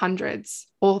of hundreds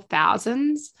or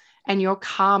thousands, and your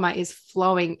karma is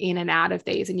flowing in and out of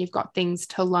these, and you've got things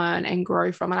to learn and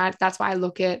grow from. And that's why I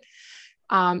look at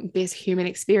this human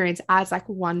experience as like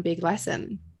one big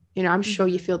lesson. You know, I'm sure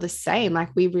you feel the same.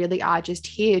 Like, we really are just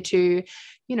here to,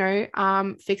 you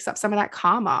know, fix up some of that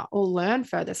karma or learn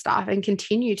further stuff and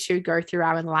continue to go through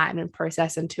our enlightenment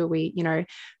process until we, you know,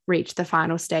 reach the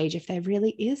final stage, if there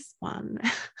really is one.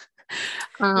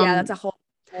 Yeah, that's a whole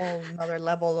another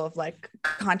level of like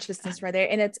consciousness right there.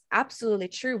 And it's absolutely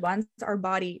true. Once our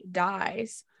body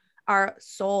dies, our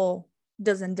soul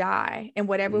doesn't die, and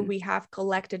whatever we have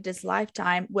collected this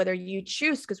lifetime, whether you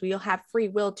choose, because we'll have free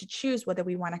will to choose whether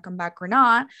we want to come back or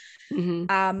not,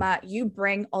 you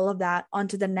bring all of that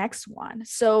onto the next one.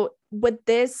 So with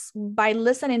this, by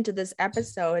listening to this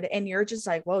episode and you're just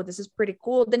like, whoa, this is pretty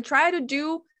cool, then try to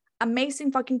do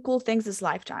amazing fucking cool things this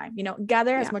lifetime.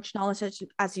 Gather as much knowledge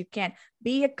as you can.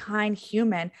 Be a kind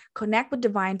human, connect with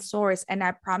divine source, and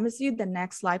I promise you the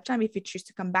next lifetime, if you choose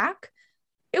to come back,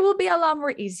 it will be a lot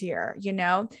more easier.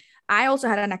 I also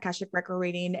had an Akashic record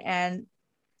reading, and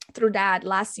through that,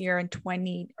 last year in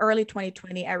early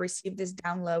 2020, I received this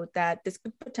download that this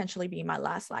could potentially be my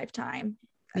last lifetime,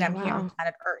 and I'm here on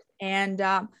planet Earth. And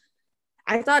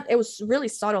I thought it was really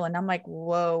subtle, and I'm like,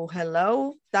 whoa,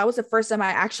 hello. That was the first time I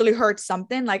actually heard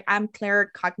something. Like, I'm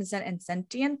claircognizant and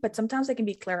sentient, but sometimes I can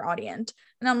be clairaudient.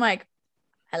 And I'm like,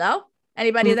 hello,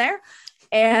 anybody there?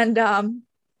 And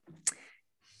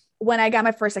when I got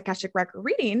my first Akashic record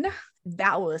reading,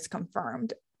 that was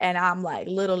confirmed. And I'm like,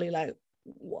 literally like,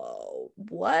 whoa,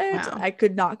 what? Wow. I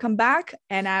could not come back.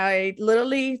 And I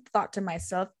literally thought to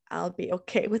myself, I'll be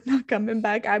okay with not coming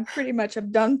back. I pretty much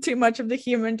have done too much of the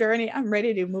human journey. I'm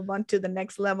ready to move on to the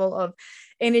next level of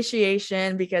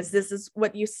initiation, because this is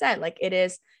what you said. Like, it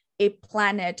is a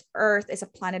planet. Earth is a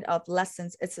planet of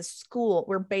lessons. It's a school.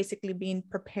 We're basically being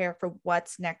prepared for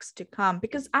what's next to come.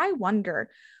 Because I wonder,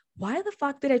 why the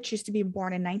fuck did I choose to be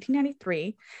born in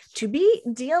 1993 to be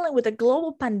dealing with a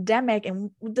global pandemic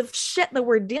and the shit that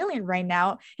we're dealing right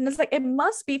now? And it's like, it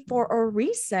must be for a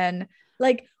reason.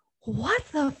 Like, what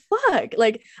the fuck?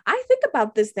 Like, I think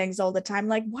about these things all the time.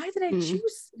 Like, why did I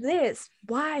choose this?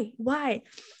 Why?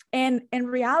 And in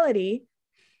reality,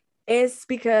 is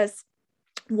because,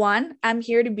 one, I'm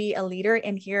here to be a leader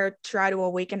and here to try to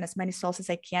awaken as many souls as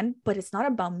I can, but it's not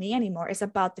about me anymore. It's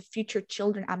about the future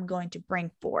children I'm going to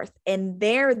bring forth. And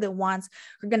they're the ones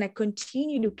who are going to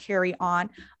continue to carry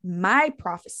on my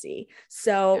prophecy.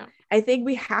 So I think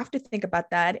we have to think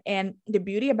about that. And the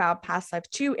beauty about past life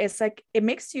too, is like, it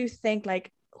makes you think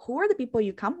like, who are the people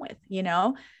you come with?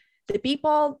 The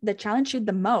people that challenge you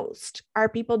the most are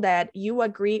people that you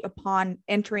agree upon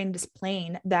entering this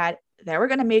plane that they were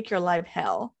going to make your life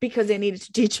hell because they needed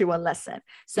to teach you a lesson.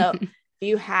 So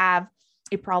you have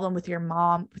a problem with your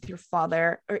mom, with your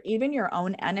father, or even your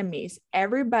own enemies.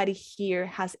 Everybody here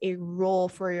has a role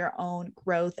for your own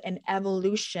growth and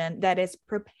evolution that is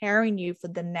preparing you for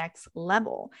the next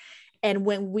level. And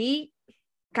when we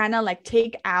kind of like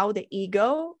take out the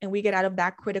ego and we get out of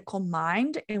that critical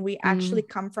mind and we actually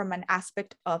come from an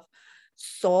aspect of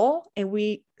soul and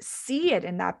we see it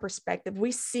in that perspective,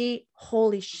 we see,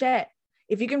 holy shit,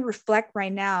 if you can reflect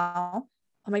right now,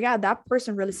 oh my God, that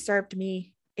person really served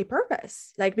me a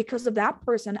purpose. Like, because of that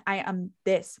person, I am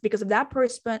this. Because of that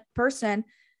person,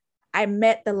 I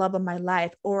met the love of my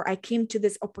life, or I came to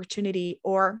this opportunity,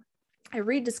 or I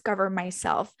rediscover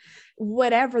myself,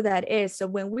 whatever that is. So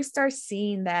when we start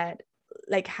seeing that,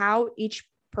 like how each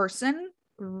person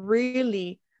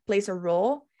really plays a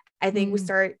role, I think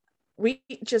we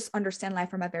just understand life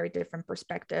from a very different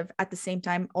perspective. At the same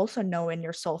time, also knowing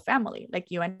your soul family, like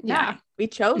you and I, we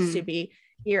chose to be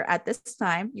here at this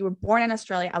time. You were born in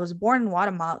Australia. I was born in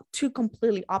Guatemala, two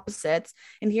completely opposites.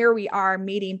 And here we are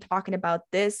meeting, talking about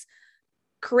this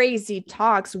crazy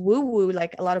talks, woo-woo,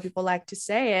 like a lot of people like to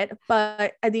say it.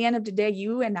 But at the end of the day,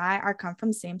 you and I are come from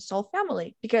the same soul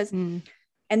family, because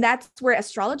and that's where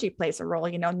astrology plays a role.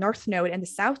 North Node and the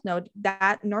South Node,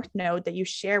 that North Node that you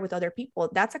share with other people,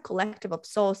 that's a collective of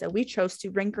souls that we chose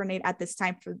to reincarnate at this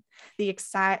time for the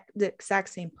exact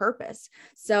same purpose.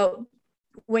 So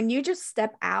when you just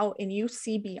step out and you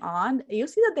see beyond, you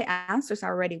see that the answers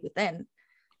are already within.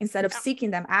 Instead of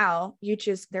seeking them out,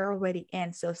 they're already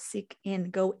in. So seek in,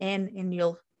 go in, and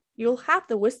you'll have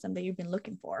the wisdom that you've been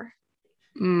looking for.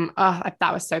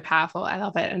 That was so powerful. I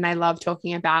love it. And I love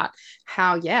talking about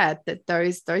how, that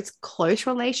those close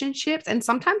relationships, and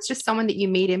sometimes just someone that you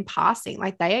meet in passing,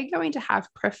 like they are going to have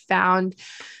profound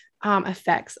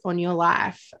effects on your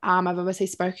life. I've obviously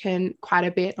spoken quite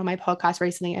a bit on my podcast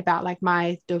recently about like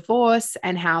my divorce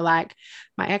and how like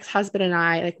my ex-husband and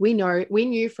I, like we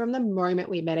knew from the moment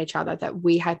we met each other that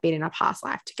we had been in a past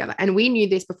life together. And we knew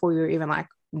this before we were even like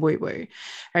woo-woo.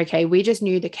 Okay. We just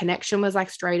knew the connection was like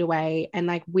straight away. And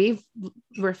like we've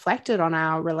reflected on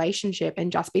our relationship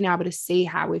and just been able to see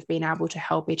how we've been able to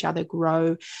help each other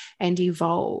grow and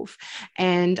evolve.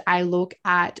 And I look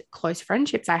at close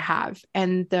friendships I have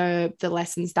and the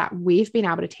lessons that we've been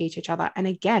able to teach each other. And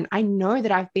again, I know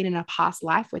that I've been in a past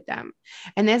life with them.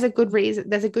 And there's a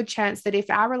good chance that if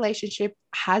our relationship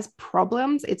has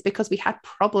problems, it's because we had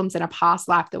problems in a past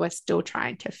life that we're still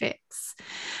trying to fix.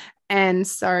 And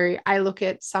so I look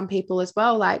at some people as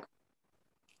well, like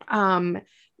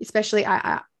Especially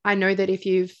I know that if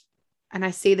you've, and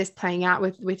I see this playing out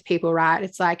with people, right?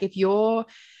 It's like if you're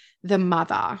the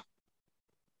mother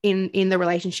in the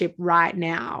relationship right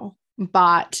now,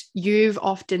 but you've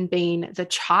often been the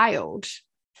child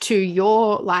to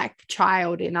your like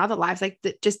child in other lives, like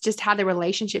just how the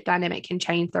relationship dynamic can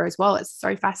change there as well. It's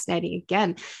so fascinating.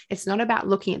 Again, it's not about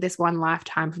looking at this one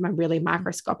lifetime from a really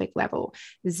microscopic level.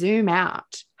 Zoom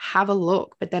out, have a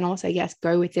look, but then also, yes,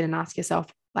 go within and ask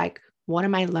yourself, like, what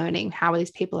am I learning? How are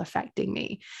these people affecting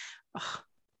me? I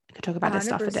could talk about this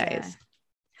stuff for days.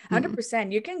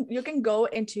 100%. You can go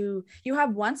into, you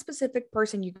have one specific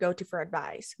person you go to for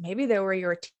advice. Maybe they were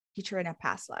your teacher in a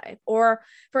past life. Or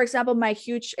for example, my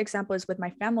huge example is with my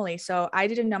family. So I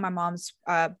didn't know my mom's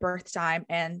birth time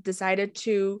and decided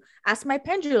to ask my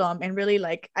pendulum, and really,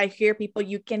 like, I hear people,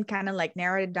 you can kind of like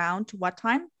narrow it down to what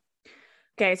time.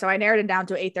 Okay, so I narrowed it down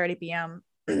to 8:30 p.m.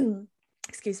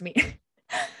 Excuse me.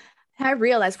 I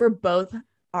realized we're both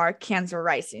are Cancer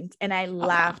risings, and I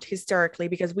laughed hysterically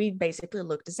because we basically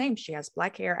look the same. She has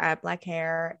black hair, I have black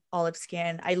hair, olive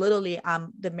skin. I literally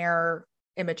the mirror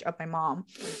image of my mom,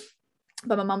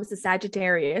 but my mom is a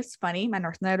Sagittarius. Funny, my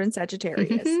North Node in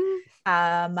Sagittarius.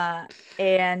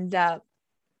 And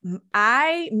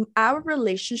our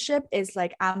relationship is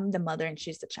like I'm the mother and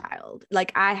she's the child.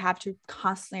 Like I have to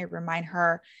constantly remind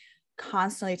her,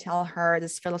 constantly tell her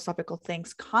this philosophical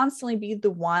things, constantly be the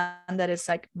one that is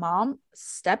like, mom,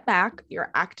 step back,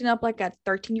 you're acting up like a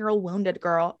 13-year-old wounded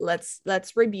girl, let's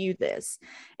review this.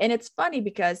 And it's funny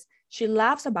because she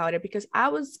laughs about it, because I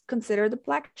was considered the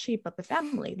black sheep of the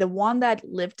family, the one that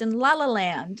lived in La La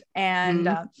Land. And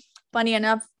funny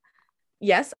enough,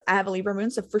 yes, I have a Libra moon,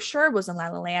 so for sure it was in La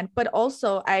La Land. But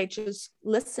also I just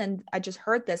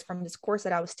heard this from this course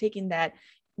that I was taking, that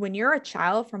when you're a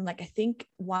child from like, I think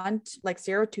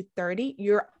 0 to 30,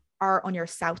 you are on your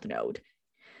south node.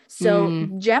 So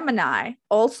Gemini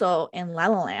also in La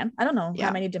La Land. I don't know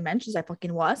how many dimensions I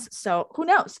fucking was. So who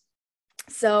knows?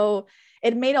 So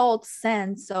it made all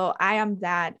sense. So I am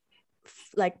that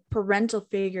like parental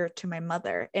figure to my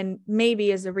mother, and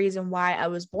maybe is the reason why I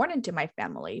was born into my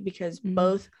family, because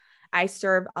both I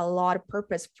serve a lot of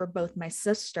purpose for both my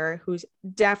sister, who's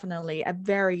definitely a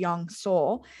very young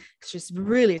soul, she's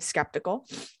really skeptical,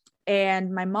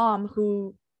 and my mom,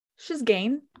 who she's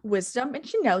gained wisdom and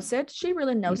she knows it, she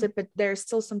really knows it, but there's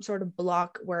still some sort of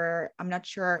block where I'm not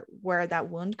sure where that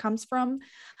wound comes from.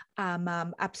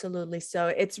 Absolutely. So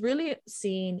it's really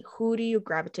seeing who do you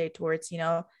gravitate towards,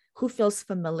 who feels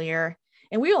familiar.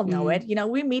 And we all know it,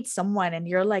 we meet someone and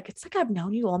you're like, it's like, I've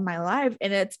known you all my life.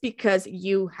 And it's because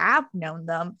you have known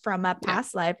them from a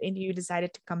past life and you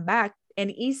decided to come back,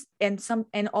 and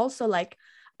also like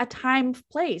a time,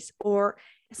 place, or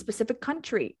a specific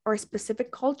country or a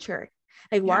specific culture.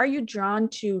 Like, why are you drawn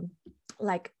to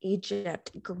like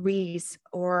Egypt, Greece,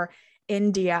 or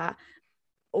India,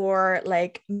 or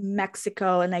like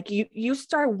Mexico? And like you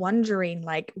start wondering,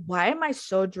 like, why am I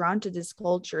so drawn to these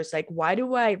cultures? Like, why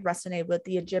do I resonate with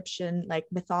the Egyptian like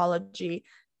mythology?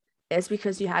 It's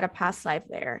because you had a past life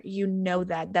there.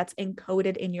 That's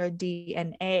encoded in your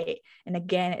DNA. And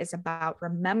again, it's about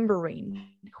remembering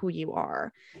who you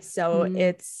are. So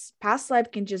it's past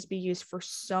life can just be used for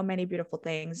so many beautiful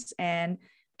things, and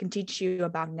can teach you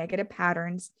about negative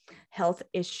patterns, health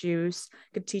issues,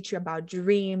 could teach you about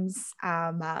dreams,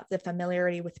 the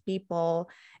familiarity with people.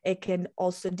 It can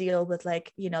also deal with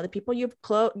like, the people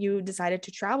you decided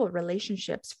to travel,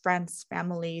 relationships, friends,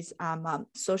 families,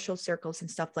 social circles and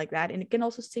stuff like that. And it can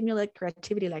also stimulate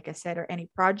creativity, like I said, or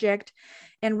any project.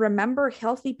 And remember,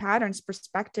 healthy patterns,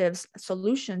 perspectives,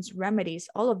 solutions, remedies,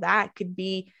 all of that could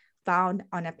be found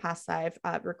on a past life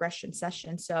regression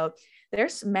session. So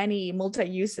there's many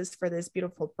multi-uses for this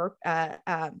beautiful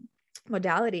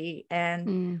modality,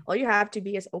 and all you have to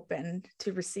be is open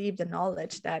to receive the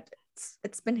knowledge that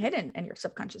it's been hidden in your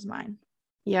subconscious mind.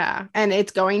 Yeah, and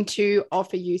it's going to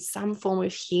offer you some form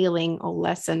of healing or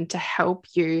lesson to help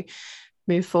you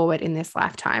move forward in this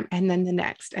lifetime, and then the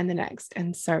next and the next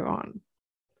and so on.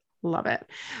 Love it.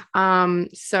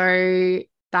 So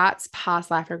that's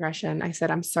past life regression. I said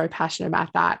I'm so passionate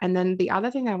about that. And then the other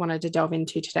thing I wanted to delve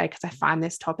into today, because I find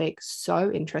this topic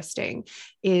so interesting,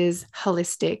 is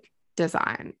holistic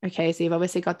design. Okay, so you've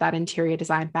obviously got that interior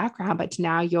design background, but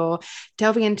now you're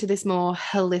delving into this more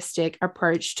holistic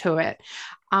approach to it.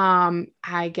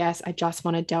 I guess I just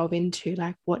want to delve into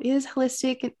like, what is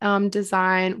holistic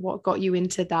design? What got you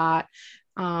into that?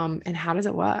 And how does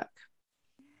it work?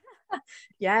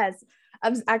 Yes.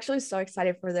 I'm actually so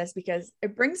excited for this because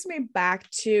it brings me back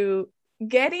to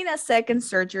getting a second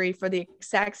surgery for the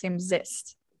exact same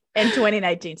cyst in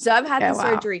 2019. So I've had the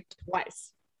surgery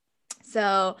twice.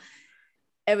 So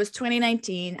it was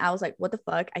 2019. I was like, what the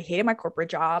fuck? I hated my corporate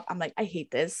job. I'm like, I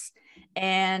hate this.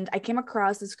 And I came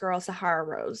across this girl, Sahara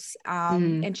Rose,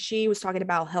 and she was talking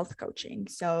about health coaching.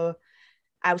 So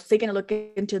I was taking a look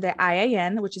into the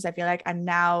IIN, which is, I feel like, I'm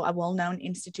now a well-known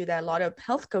institute that a lot of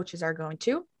health coaches are going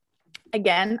to.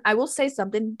 Again, I will say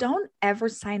something. Don't ever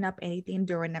sign up anything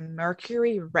during a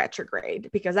Mercury retrograde,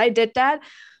 because I did that.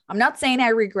 I'm not saying I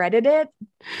regretted it,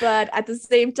 but at the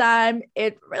same time,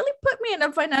 it really put me in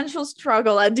a financial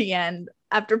struggle at the end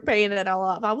after paying it all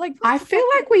off. I'm like, I feel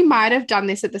like we might have done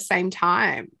this at the same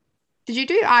time. Did you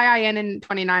do IIN in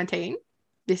 2019?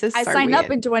 This is I so signed weird.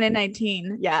 up in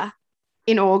 2019. Yeah.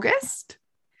 In August?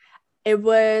 It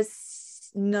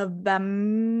was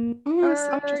November,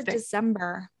 so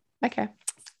December. Okay.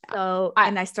 So,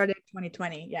 and I started in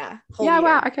 2020. Yeah. Yeah. Year.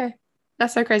 Wow. Okay.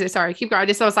 That's so crazy. Sorry. Keep going.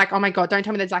 I was like, oh my God, don't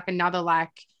tell me there's like another,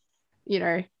 like, you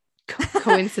know,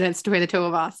 coincidence between the two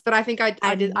of us. But I think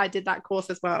I did that course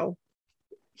as well.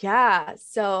 Yeah.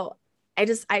 So I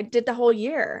did the whole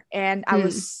year, and I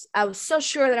was so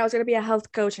sure that I was going to be a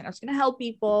health coach and I was going to help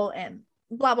people and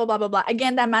blah, blah, blah, blah, blah.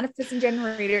 Again, that manifesting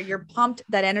generator, you're pumped,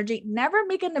 that energy, never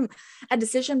making a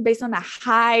decision based on a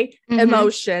high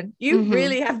emotion. You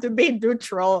really have to be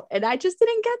neutral. And I just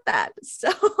didn't get that.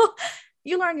 So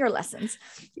you learn your lessons.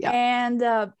 Yeah. And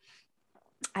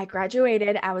I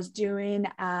graduated. I was doing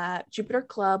Jupiter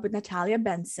Club with Natalia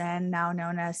Benson, now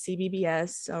known as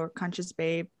CBBS, or Conscious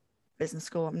Babe Business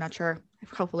School. I'm not sure.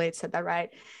 Hopefully I said that right.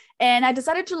 And I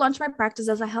decided to launch my practice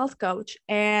as a health coach.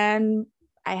 And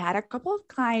I had a couple of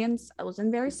clients. I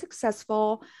wasn't very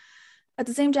successful. At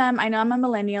the same time, I know I'm a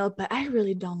millennial, but I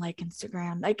really don't like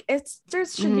Instagram. Like, there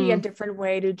should be a different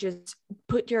way to just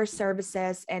put your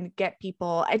services and get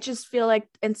people. I just feel like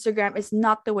Instagram is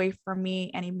not the way for me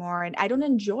anymore. And I don't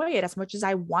enjoy it as much as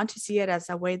I want to see it as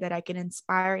a way that I can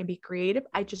inspire and be creative.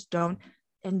 I just don't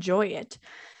enjoy it.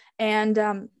 And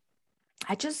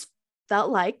I just felt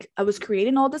like I was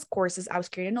creating all these courses, I was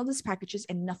creating all these packages,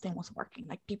 and nothing was working.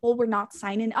 Like, people were not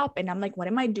signing up, and I'm like, what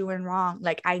am I doing wrong?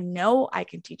 Like, I know I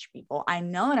can teach people. I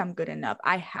know that I'm good enough.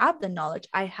 I have the knowledge.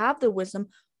 I have the wisdom.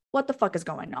 What the fuck is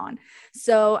going on?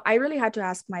 So I really had to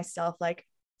ask myself, like,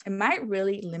 am I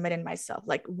really limiting myself?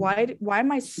 Like, why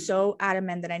am I so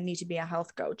adamant that I need to be a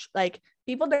health coach? Like,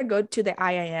 people that go to the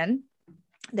IIN,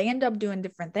 they end up doing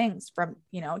different things, from,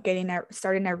 you know,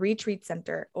 starting a retreat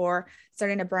center, or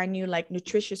starting a brand new, like,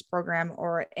 nutritious program,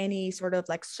 or any sort of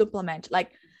like supplement.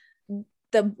 Like,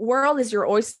 the world is your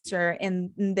oyster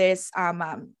in this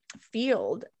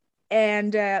field.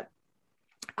 And I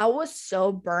was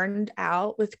so burned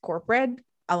out with corporate.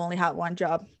 I only had one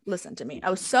job. Listen to me. I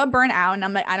was so burned out, and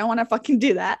I'm like, I don't want to fucking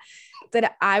do that.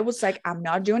 That I was like, I'm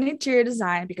not doing interior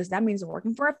design, because that means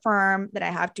working for a firm that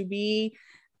I have to be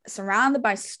surrounded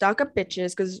by stuck-up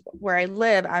bitches, because where I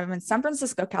live, I'm in San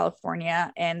Francisco,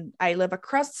 California, and I live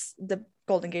across the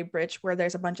Golden Gate Bridge, where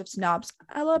there's a bunch of snobs.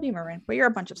 I love you, Marin, but you're a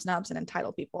bunch of snobs and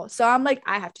entitled people. So I'm like,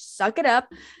 I have to suck it up.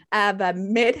 I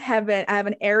have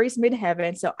an Aries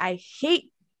midheaven, so I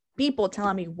hate people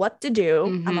telling me what to do.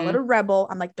 I'm a little rebel.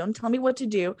 I'm like, don't tell me what to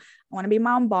do. I want to be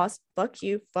my own boss. Fuck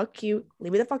you,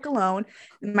 leave me the fuck alone.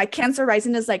 And my Cancer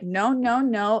rising is like,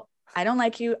 no, I don't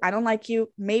like you,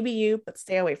 maybe you, but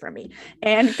stay away from me,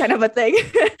 and kind of a thing.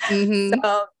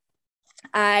 So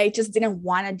I just didn't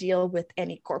want to deal with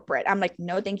any corporate. I'm like,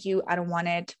 no, thank you. I don't want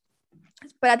it.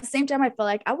 But at the same time, I felt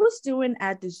like I was doing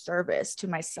a disservice to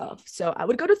myself. So I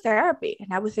would go to therapy,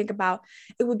 and I would think about,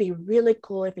 it would be really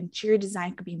cool if interior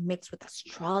design could be mixed with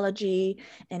astrology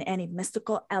and any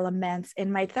mystical elements.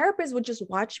 And my therapist would just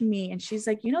watch me, and she's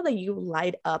like, you know that you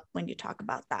light up when you talk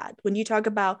about that, when you talk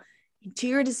about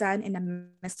interior design in a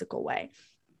mystical way.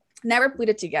 Never put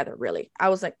it together, really. I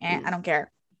was like, I don't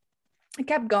care. I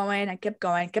kept going,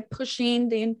 kept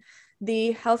pushing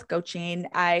the health coaching.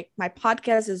 My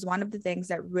podcast is one of the things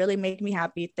that really make me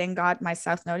happy. Thank God, my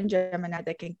South Node in Gemini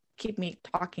that can keep me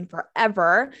talking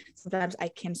forever. Sometimes I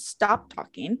can stop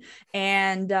talking,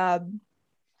 and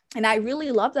I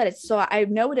really love that. So I've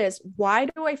noticed, why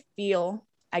do I feel,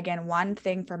 again, one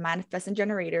thing for manifesting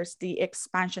generators, the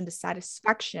expansion, the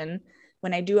satisfaction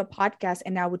when I do a podcast,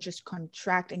 and I would just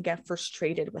contract and get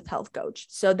frustrated with health coach.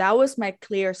 So that was my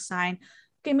clear sign.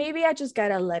 Okay, maybe I just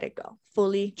gotta let it go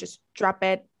fully, just drop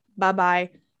it. Bye-bye.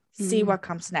 See what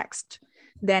comes next.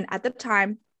 Then at the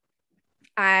time,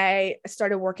 I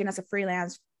started working as a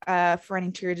freelance for an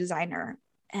interior designer.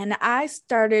 And I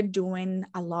started doing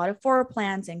a lot of floor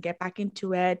plans and get back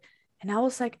into it. And I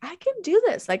was like, I can do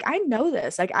this. Like, I know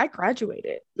this. Like, I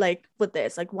graduated, like, with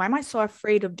this. Like, why am I so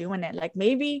afraid of doing it? Like,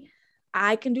 maybe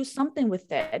I can do something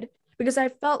with it. because I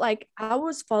felt like I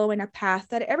was following a path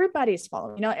that everybody's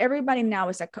following. You know, everybody now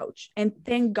is a coach. And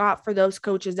thank God for those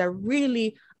coaches that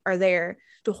really are there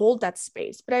to hold that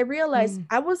space. But I realized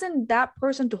I wasn't that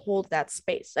person to hold that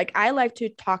space. Like, I like to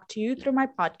talk to you through my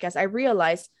podcast. I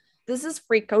realized this is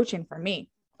free coaching for me.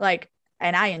 Like,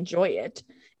 and I enjoy it.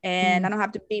 And I don't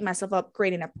have to beat myself up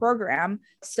creating a program.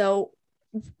 So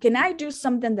can I do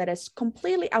something that is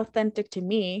completely authentic to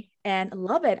me and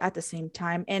love it at the same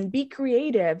time and be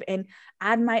creative and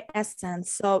add my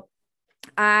essence? So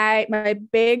my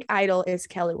big idol is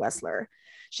Kelly Wessler.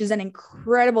 She's an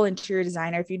incredible interior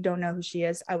designer. If you don't know who she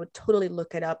is, I would totally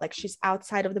look it up. Like, she's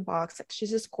outside of the box. Like,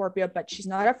 she's a Scorpio, but she's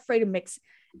not afraid to mix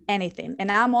anything. And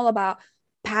I'm all about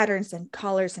patterns and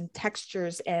colors and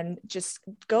textures and just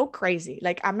go crazy.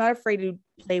 Like, I'm not afraid to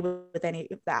play with any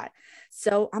of that.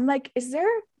 So I'm like, is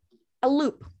there a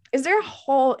loop? Is there a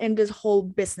hole in this whole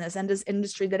business and this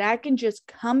industry that I can just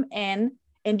come in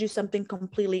and do something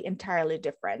completely entirely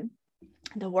different?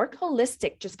 The word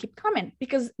holistic just keep coming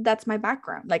because that's my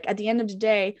background. Like, at the end of the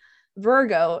day,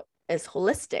 Virgo is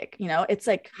holistic. You know, it's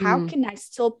like, how can I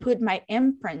still put my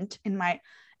imprint in my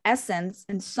essence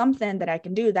and something that I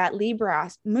can do? That Libra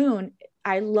moon,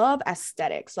 I love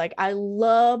aesthetics. Like, I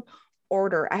love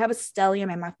order. I have a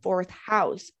stellium in my 4th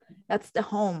house. That's the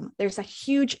home. There's a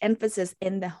huge emphasis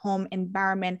in the home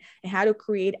environment and how to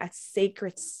create a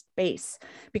sacred space,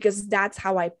 because that's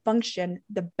how I function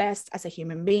the best as a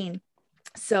human being.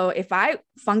 So if I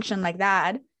function like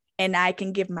that and I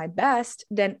can give my best,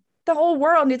 then the whole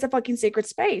world needs a fucking sacred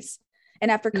space. And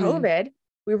after COVID,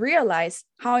 we realized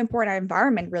how important our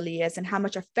environment really is and how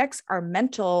much affects our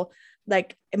mental,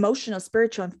 like emotional,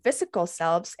 spiritual, and physical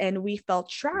selves. And we felt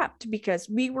trapped because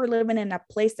we were living in a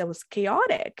place that was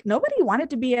chaotic. Nobody wanted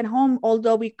to be at home,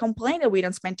 although we complained that we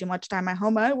don't spend too much time at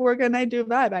home. I work and I do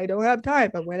vibe. I don't have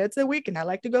time. But when it's a weekend, I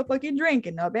like to go fucking drink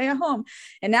and not be at home.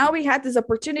 And now we had this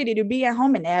opportunity to be at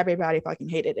home and everybody fucking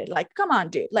hated it. Like, come on,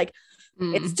 dude. Like,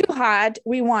 it's too hot.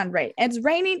 We want rain. It's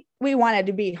raining. We want it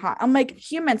to be hot. I'm like,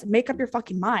 humans, make up your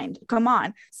fucking mind. Come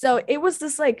on. So it was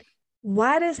just like,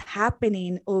 what is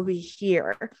happening over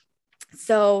here?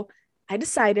 So I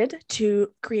decided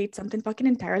to create something fucking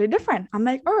entirely different. I'm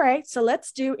like, all right, so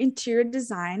let's do interior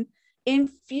design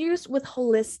infused with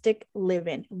holistic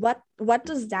living. What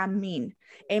does that mean?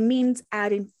 It means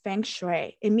adding feng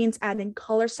shui. It means adding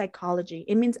color psychology.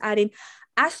 It means adding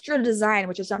astro design,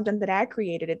 which is something that I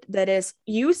created, that is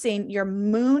using your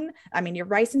moon, your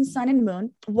rising sun and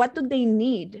moon. What do they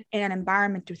need in an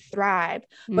environment to thrive?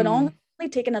 But only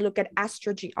taking a look at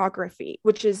astrogeography,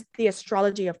 which is the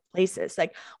astrology of places.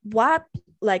 Like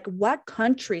what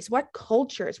countries, what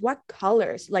cultures, what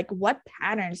colors, like what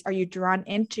patterns are you drawn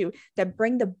into that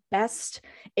bring the best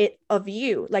of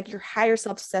you, like your higher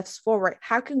self steps forward?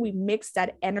 How can we mix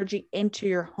that energy into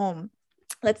your home?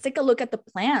 Let's take a look at the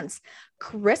plants,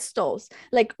 crystals,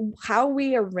 like how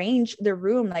we arrange the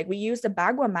room. Like, we use the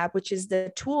Bagua map, which is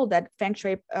the tool that Feng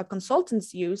Shui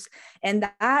consultants use, and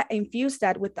that infuse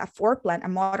that with a floor plan, a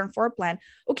modern floor plan.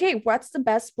 Okay, what's the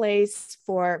best place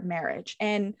for marriage?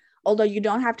 And although you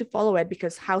don't have to follow it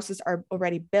because houses are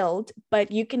already built,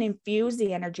 but you can infuse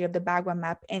the energy of the Bagua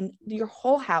map in your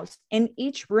whole house, in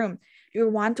each room. You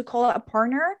want to call a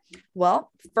partner?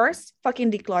 Well, first,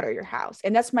 fucking declutter your house.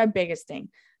 And that's my biggest thing.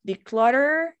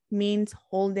 Declutter means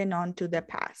holding on to the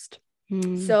past.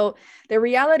 So the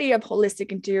reality of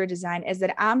holistic interior design is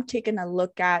that I'm taking a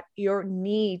look at your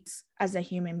needs as a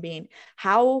human being.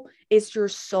 How is your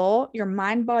soul, your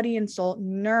mind, body, and soul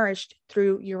nourished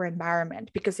through your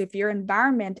environment? Because if your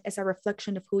environment is a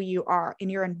reflection of who you are,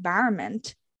 and your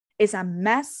environment is a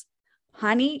mess,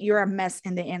 honey, you're a mess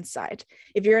in the inside.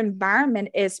 If your environment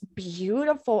is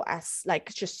beautiful as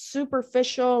like just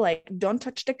superficial, like don't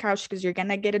touch the couch because you're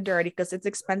gonna get it dirty because it's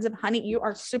expensive, honey, you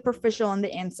are superficial on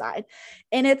the inside.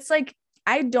 And it's like,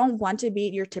 I don't want to be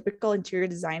your typical interior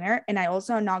designer, and I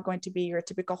also am not going to be your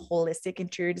typical holistic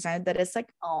interior designer that is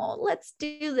like, oh, let's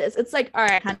do this. It's like, all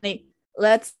right, honey,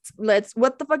 let's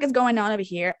what the fuck is going on over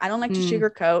here? I don't like to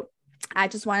sugarcoat. I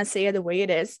just want to say it the way it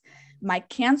is. My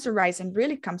Cancer rising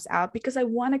really comes out because I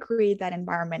want to create that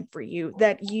environment for you,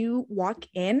 that you walk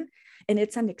in and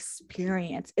it's an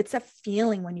experience. It's a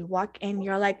feeling when you walk in,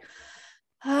 you're like,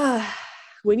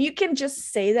 when you can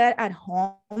just say that at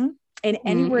home and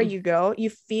anywhere you go, you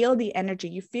feel the energy,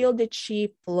 you feel the chi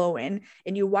flowing,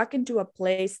 and you walk into a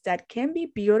place that can be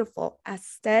beautiful,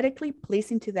 aesthetically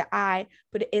pleasing to the eye,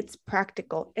 but it's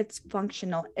practical, it's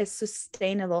functional, it's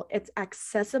sustainable, it's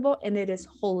accessible, and it is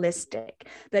holistic,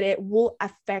 that it will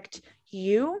affect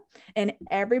you and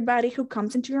everybody who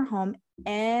comes into your home.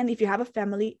 And if you have a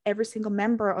family, every single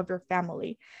member of your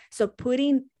family. So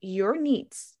putting your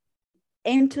needs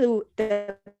into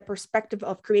the perspective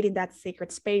of creating that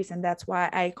sacred space. And that's why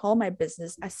I call my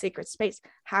business a sacred space.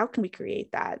 How can we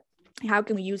create that? How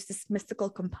can we use these mystical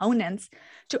components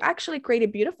to actually create a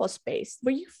beautiful space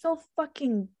where you feel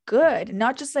fucking good?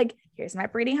 Not just like, here's my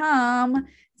pretty home.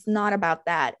 It's not about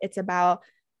that. It's about,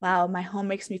 wow, my home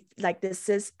makes me like, this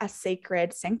is a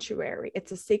sacred sanctuary.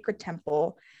 It's a sacred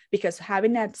temple, because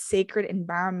having that sacred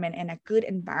environment and a good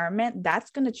environment,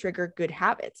 that's going to trigger good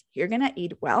habits. You're going to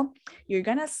eat well. You're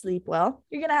going to sleep well.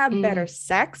 You're going to have better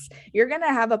sex. You're going to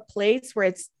have a place where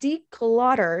it's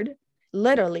decluttered,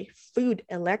 literally food,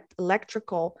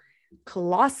 electrical,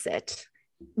 closet,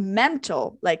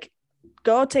 mental, like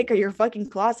go take your fucking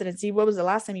closet and see what was the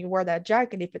last time you wore that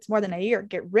jacket. If it's more than a year,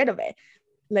 get rid of it.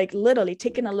 Like literally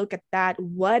taking a look at that.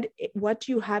 What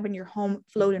do you have in your home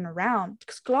floating around?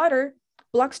 Because clutter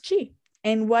blocks chi.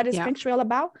 And what is Feng Shui all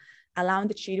about? Allowing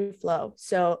the chi to flow.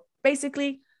 So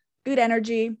basically, good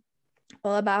energy,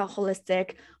 all about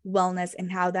holistic wellness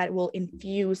and how that will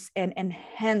infuse and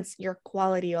enhance your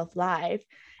quality of life,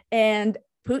 and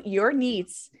put your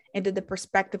needs into the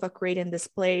perspective of creating this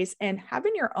place and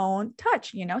having your own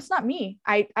touch. You know, it's not me.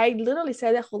 I literally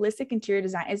said that holistic interior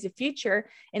design is the future,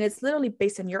 and it's literally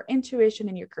based on your intuition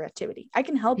and your creativity. I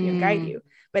can help you and guide you,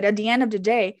 but at the end of the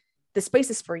day, the space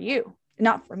is for you,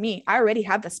 not for me. I already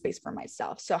have the space for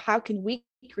myself. So how can we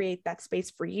create that space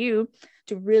for you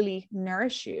to really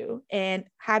nourish you and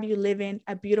have you live in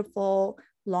a beautiful,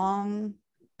 long,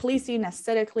 pleasing,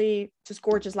 aesthetically just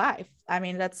gorgeous life? I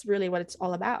mean, that's really what it's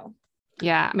all about.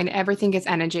 Yeah. I mean, everything is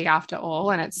energy after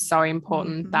all. And it's so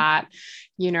important that,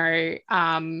 you know,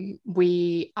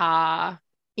 we are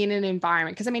in an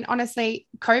environment, because I mean, honestly,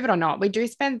 COVID or not, we do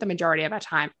spend the majority of our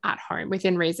time at home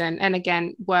within reason. And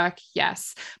again, work,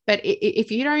 yes. But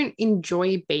if you don't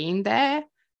enjoy being there,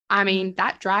 I mean,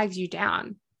 that drags you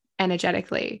down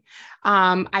energetically.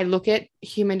 I look at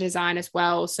human design as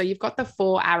well. So you've got the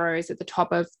 4 arrows at the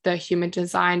top of the human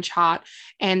design chart,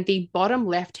 and the bottom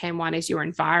left-hand one is your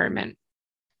environment.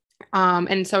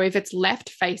 And so if it's left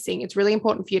facing, it's really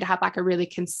important for you to have like a really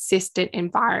consistent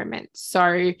environment.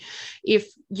 So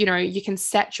if, you know, you can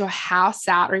set your house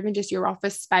out or even just your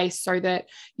office space so that,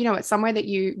 you know, it's somewhere that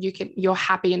you're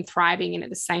happy and thriving in at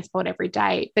the same spot every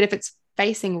day. But if it's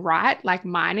facing right, like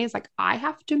mine is, like I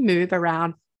have to move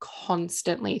around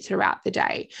constantly throughout the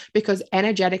day because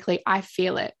energetically I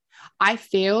feel it. I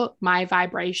feel my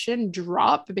vibration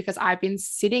drop because I've been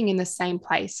sitting in the same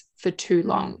place for too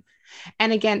long.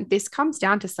 And again, this comes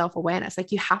down to self-awareness.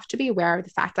 Like you have to be aware of the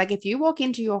fact, like if you walk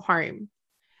into your home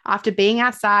after being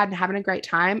outside and having a great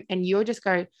time and you'll just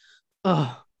go,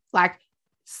 oh, like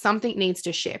something needs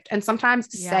to shift. And sometimes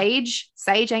sage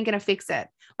ain't going to fix it.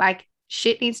 Like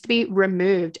shit needs to be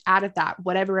removed out of that,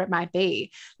 whatever it might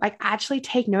be. Like actually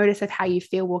take notice of how you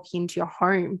feel walking into your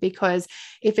home, because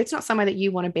if it's not somewhere that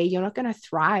you want to be, you're not going to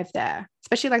thrive there.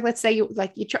 Especially like, let's say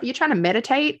you're trying to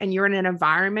meditate and you're in an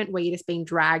environment where you're just being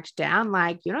dragged down.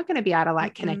 Like you're not going to be able to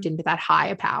like connect into that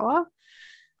higher power.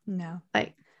 No,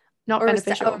 like not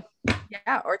beneficial.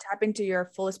 Or tap into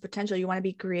your fullest potential. You want to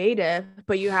be creative,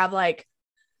 but you have like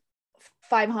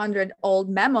 500 old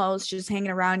memos just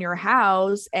hanging around your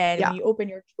house, and when you open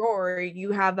your drawer,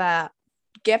 you have a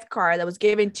gift card that was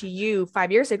given to you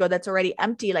 5 years ago that's already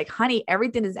empty. Like, honey,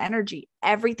 everything is energy.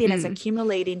 Everything is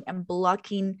accumulating and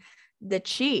blocking the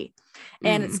chi.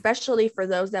 And especially for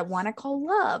those that want to call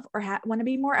love or want to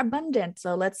be more abundant.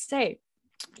 So let's say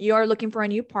you're looking for a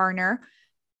new partner,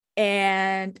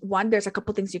 and there's a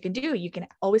couple things you can do. You can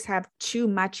always have 2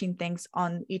 matching things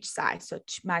on each side. So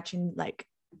matching like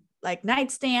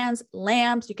nightstands,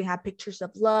 lamps. You can have pictures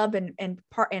of love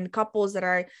and couples that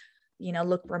are, you know,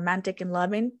 look romantic and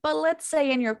loving. But let's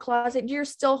say in your closet, you're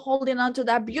still holding on to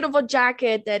that beautiful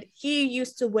jacket that he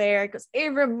used to wear because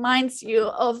it reminds you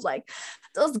of like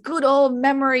those good old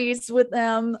memories with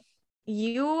them.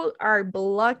 You are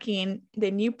blocking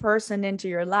the new person into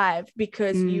your life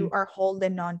because you are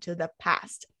holding on to the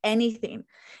past. Anything.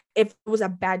 If it was a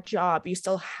bad job, you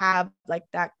still have like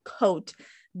that coat.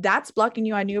 That's blocking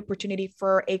you a new opportunity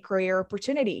for a career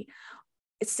opportunity.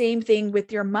 Same thing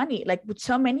with your money. Like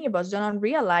so many of us don't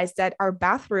realize that our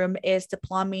bathroom is the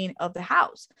plumbing of the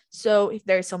house. So if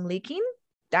there's some leaking,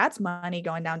 that's money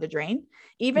going down the drain.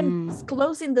 Even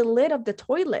closing the lid of the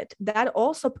toilet, that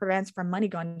also prevents from money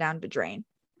going down the drain.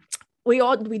 We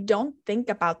don't think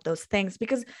about those things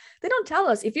because they don't tell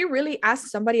us. If you really ask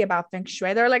somebody about Feng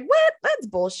Shui, they're like, what? That's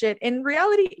bullshit. In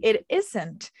reality, it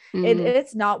isn't.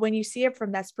 It's not. When you see it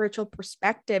from that spiritual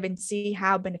perspective and see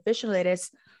how beneficial it is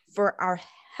for our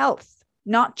health,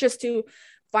 not just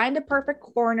find the perfect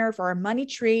corner for our money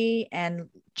tree and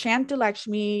chant to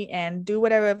Lakshmi and do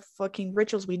whatever fucking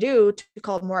rituals we do to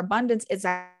call more abundance. It's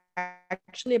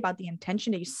actually about the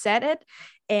intention that you set it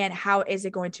and how is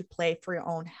it going to play for your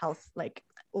own health, like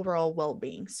overall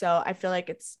well-being. So I feel like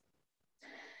it's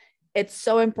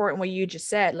so important what you just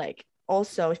said. Like,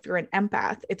 also, if you're an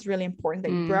empath, it's really important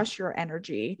that you brush your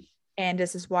energy. And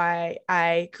this is why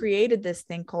I created this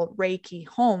thing called Reiki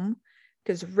Home,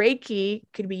 because Reiki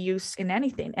could be used in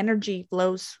anything. Energy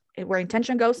flows where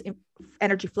intention goes,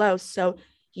 energy flows. So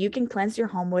you can cleanse your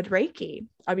home with Reiki.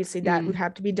 Obviously, that would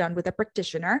have to be done with a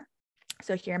practitioner.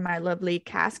 So here, my lovely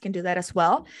Cass can do that as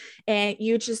well. And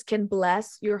you just can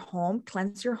bless your home,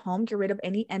 cleanse your home, get rid of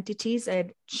any entities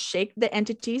and shake the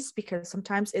entities, because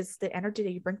sometimes it's the energy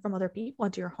that you bring from other people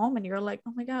into your home. And you're like,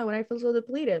 oh my God, when I feel so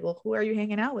depleted, well, who are you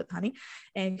hanging out with, honey?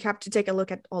 And you have to take a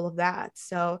look at all of that.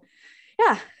 So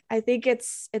yeah, I think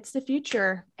it's the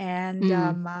future. And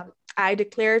I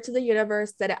declare to the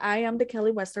universe that I am the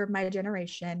Kelly Wester of my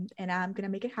generation, and I'm going to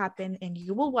make it happen. And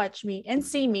you will watch me and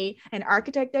see me in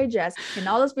Architect Digest and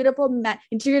all those beautiful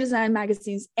interior design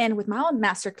magazines, and with my own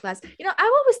masterclass. You know, I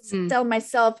always tell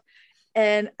myself,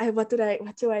 and what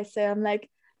do I say? I'm like,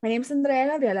 my name is Andrea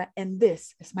Gabriela, and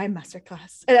this is my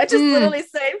masterclass. And I just literally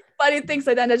say funny things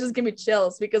like that, and that just give me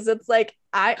chills, because it's like,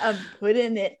 I am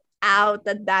putting it out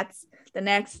that's the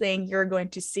next thing you're going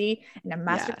to see in a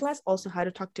masterclass. Yes. Also, how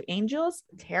to talk to angels,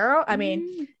 tarot. I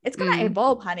mean, it's gonna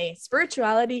evolve, honey.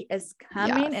 Spirituality is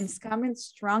coming, and it's coming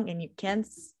strong, and you can't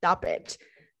stop it.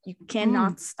 You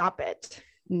cannot stop it.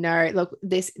 No, look,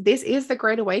 this is the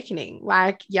Great Awakening.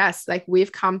 Like, yes, like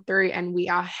we've come through and we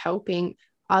are helping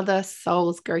other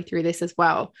souls go through this as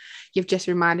well. You've just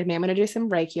reminded me, I'm going to do some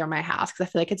Reiki on my house, because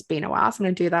I feel like it's been a while. So I'm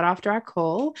going to do that after our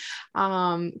call.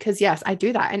 Because yes, I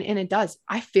do that. And it does.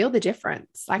 I feel the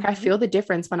difference. Like I feel the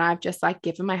difference when I've just like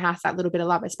given my house that little bit of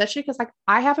love, especially because like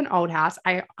I have an old house.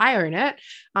 I own it.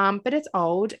 But it's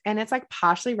old and it's like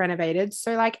partially renovated.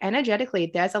 So like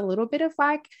energetically, there's a little bit of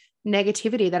like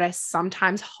negativity that I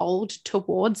sometimes hold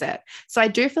towards it. So I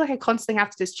do feel like I constantly have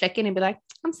to just check in and be like,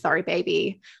 I'm sorry,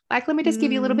 baby. Like, let me just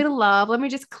give you a little bit of love. Let me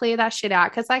just clear that shit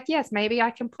out. Cause like, yes, maybe I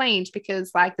complained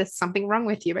because like there's something wrong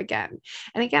with you again.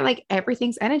 And again, like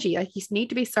everything's energy. Like you need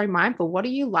to be so mindful. What do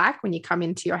you like when you come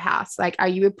into your house? Like, are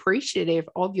you appreciative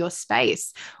of your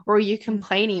space, or are you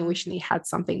complaining and wishing you had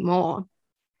something more?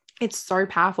 It's so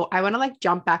powerful. I want to like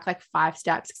jump back like 5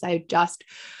 steps, because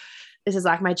this is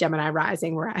like my Gemini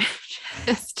rising, where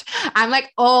I'm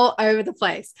like all over the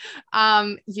place.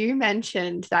 You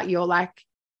mentioned that you're like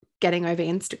getting over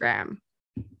Instagram,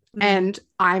 and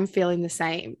I'm feeling the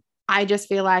same. I just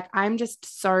feel like I'm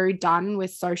just so done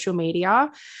with social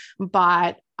media,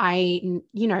 but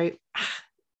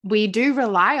we do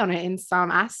rely on it in some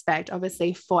aspect,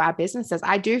 obviously, for our businesses.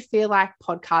 I do feel like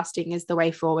podcasting is the way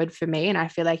forward for me. And I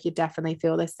feel like you definitely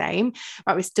feel the same,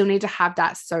 but we still need to have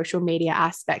that social media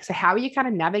aspect. So how are you kind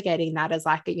of navigating that as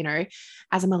like,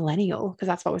 as a millennial? Because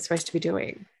that's what we're supposed to be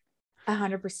doing.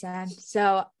 100%.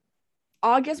 So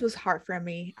August was hard for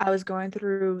me. I was going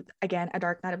through, again, a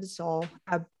dark night of the soul,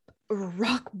 a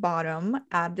rock bottom.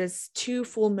 There's 2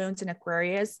 full moons in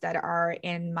Aquarius that are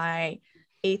in my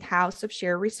 8th house of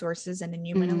shared resources, and the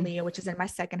new moon in Leo, which is in my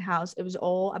 2nd house. It was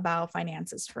all about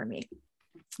finances for me.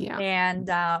 Yeah. And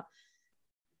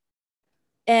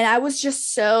I was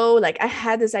just so like, I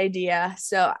had this idea.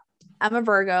 So I'm a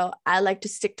Virgo. I like to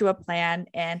stick to a plan.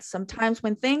 And sometimes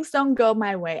when things don't go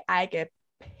my way, I get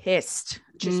pissed,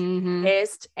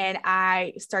 pissed. And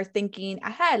I start thinking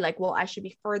ahead, like, well, I should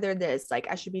be further this, like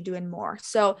I should be doing more.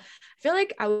 So I feel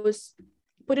like I was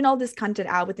putting all this content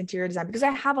out with interior design, because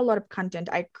I have a lot of content.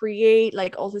 I create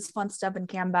like all this fun stuff in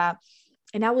Canva,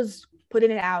 and I was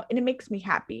putting it out, and it makes me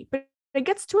happy. But it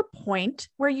gets to a point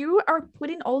where you are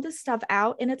putting all this stuff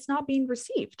out and it's not being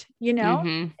received,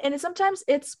 and sometimes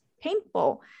it's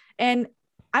painful. And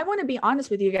I want to be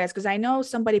honest with you guys, because I know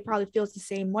somebody probably feels the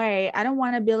same way. I don't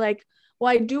want to be like,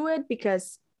 well, I do it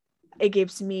because it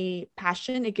gives me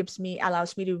passion. It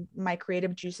allows me to my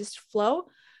creative juices to flow.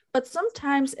 But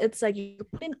sometimes it's like you're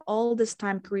putting all this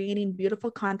time creating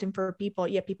beautiful content for people,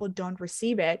 yet people don't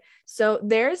receive it. So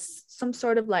there's some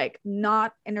sort of like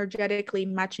not energetically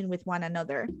matching with one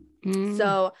another.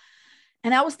 So,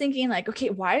 and I was thinking like, okay,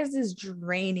 why is this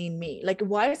draining me? Like,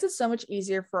 why is it so much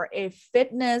easier for a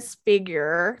fitness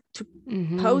figure to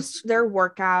post their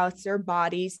workouts, their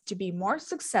bodies, to be more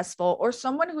successful, or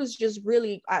someone who's just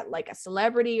really like a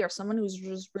celebrity, or someone who's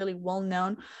just really well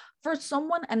known? For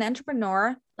someone, an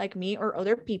entrepreneur like me or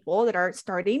other people that are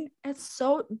starting, it's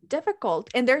so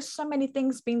difficult. And there's so many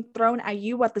things being thrown at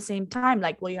you at the same time.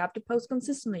 Like, well, you have to post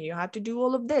consistently. You have to do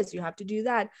all of this. You have to do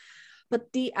that.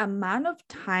 but the amount of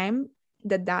time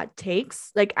that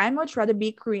takes, like I much rather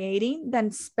be creating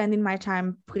than spending my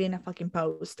time putting a fucking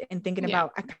post and thinking Yeah.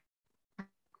 about a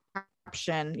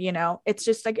caption, you know. It's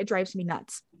just like it drives me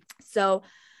nuts. So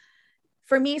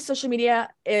for me, social media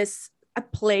is a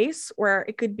place where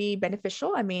it could be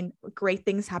beneficial. I mean, great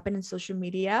things happen in social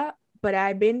media, but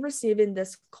I've been receiving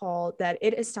this call that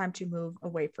it is time to move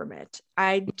away from it.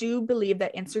 I do believe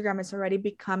that Instagram is already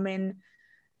becoming,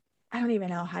 I don't even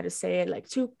know how to say it, like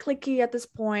too clicky at this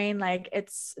point. Like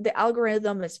it's, the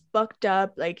algorithm is fucked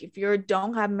up. Like if you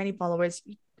don't have many followers,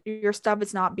 your stuff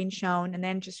is not being shown, and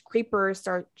then just creepers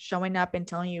start showing up and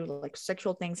telling you like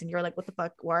sexual things, and you're like, what the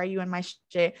fuck, why are you in my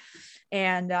shit?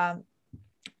 And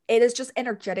it is just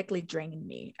energetically draining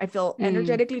me. I feel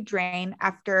energetically drained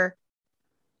after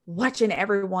watching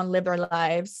everyone live their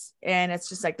lives, and it's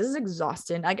just like, this is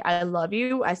exhausting. Like I love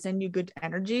you, I send you good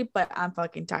energy, but I'm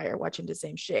fucking tired watching the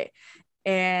same shit.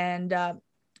 And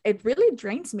it really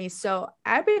drains me. So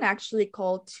I've been actually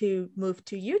called to move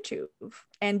to YouTube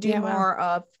and do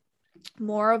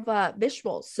more of a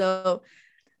visual. So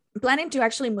I'm planning to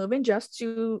actually move in just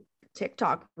to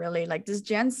TikTok, really. Like this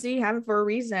Gen Z have it for a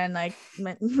reason. Like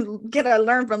gotta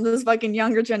learn from those fucking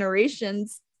younger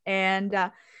generations and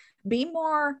be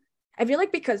more, I feel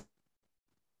like, because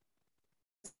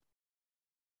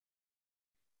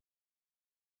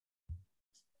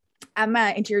I'm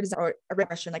an interior designer or a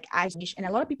regression, like I niche, and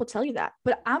a lot of people tell you that,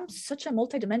 but I'm such a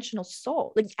multidimensional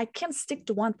soul. Like I can't stick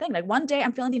to one thing. Like one day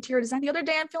I'm feeling the interior design, the other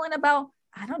day I'm feeling about,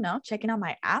 I don't know, checking out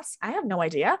my ass. I have no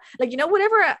idea. Like, you know,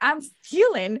 whatever I'm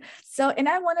feeling. So, and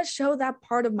I want to show that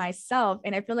part of myself.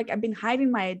 And I feel like I've been hiding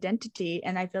my identity.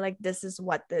 And I feel like this is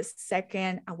what this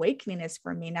second awakening is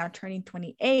for me now, turning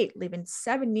 28, living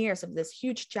 7 years of this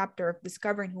huge chapter of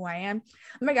discovering who I am.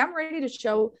 I'm like, I'm ready to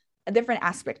show a different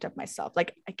aspect of myself.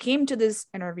 Like I came to this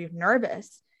interview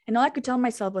nervous, and all I could tell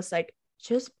myself was like,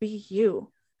 just be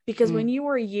you. Because when you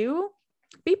are you,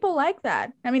 people like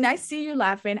that. I mean, I see you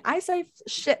laughing. I say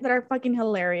shit that are fucking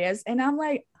hilarious. And I'm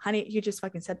like, honey, you just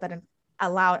fucking said that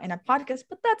aloud in a podcast,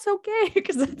 but that's okay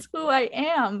because that's who I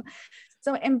am.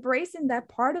 So embracing that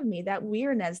part of me, that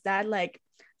weirdness, that like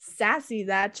sassy,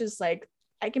 that just like,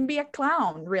 I can be a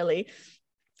clown really,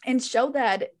 and show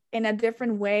that in a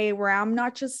different way where I'm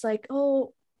not just like,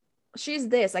 oh, she's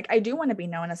this. Like I do want to be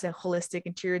known as a holistic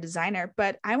interior designer,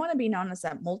 but I want to be known as a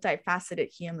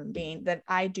multifaceted human being that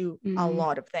I do a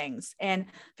lot of things. And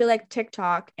I feel like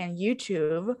TikTok and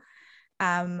YouTube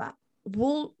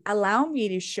will allow me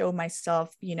to show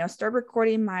myself, you know, start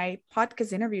recording my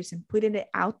podcast interviews and putting it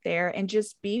out there and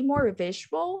just be more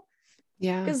visual.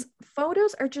 Yeah. Because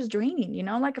photos are just draining, you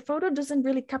know, like a photo doesn't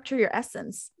really capture your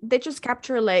essence. They just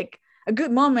capture like a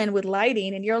good moment with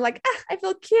lighting and you're like, I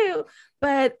feel cute.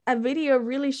 But a video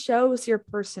really shows your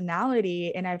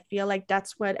personality. And I feel like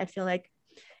that's what I feel like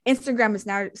Instagram is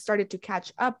now started to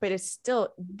catch up, but it's still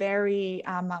very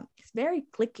it's very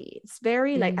clicky. It's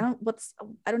very like I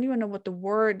don't even know what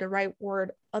the right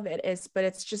word of it is, but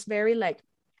it's just very like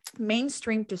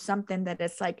mainstream to something that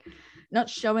is like not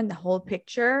showing the whole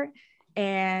picture.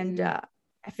 And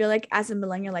I feel like as a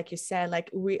millennial, like you said, like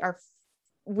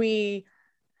we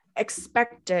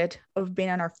expected of being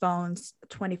on our phones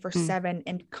 24/7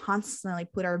 and constantly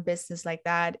put our business like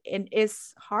that. And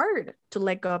it's hard to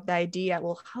let go of the idea,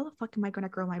 well, how the fuck am I going to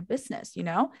grow my business, you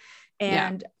know?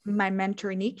 And my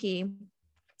mentor Nikki,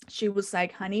 she was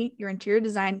like, honey, your interior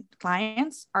design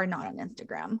clients are not on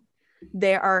Instagram.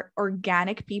 There are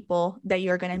organic people that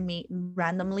you're going to meet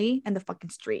randomly in the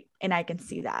fucking street. And I can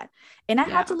see that. And I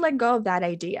had to let go of that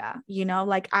idea, you know,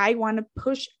 like I want to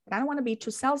push, I don't want to be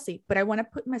too salesy, but I want to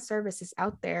put my services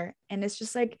out there. And it's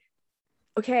just like,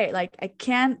 okay, like I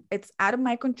can't, it's out of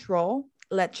my control.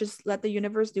 Let's just let the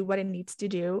universe do what it needs to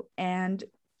do and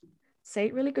say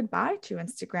really goodbye to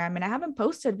Instagram. And I haven't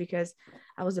posted because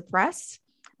I was depressed.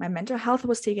 My mental health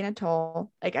was taking a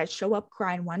toll. Like I show up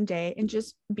crying one day and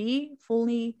just be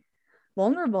fully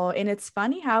vulnerable. And it's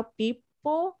funny how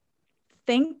people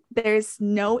think there's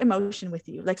no emotion with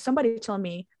you. Like somebody told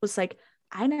me was like,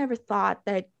 I never thought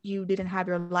that you didn't have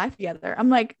your life together. I'm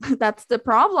like, that's the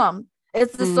problem.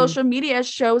 It's the social media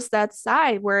shows that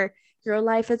side where your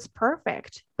life is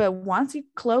perfect. But once you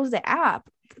close the app,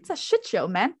 it's a shit show,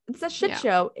 man. It's a shit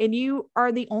show. And you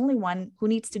are the only one who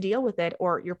needs to deal with it,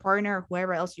 or your partner, or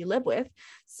whoever else you live with.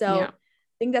 So I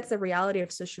think that's the reality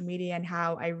of social media and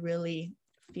how I really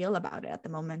feel about it at the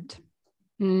moment.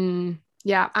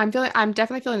 Yeah, I'm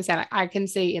definitely feeling the same. I can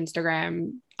see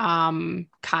Instagram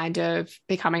kind of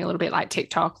becoming a little bit like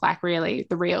TikTok, like really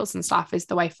the reels and stuff is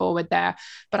the way forward there.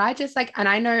 But I just like, and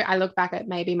I know I look back at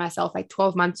maybe myself like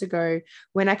 12 months ago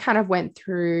when I kind of went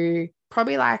through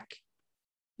probably like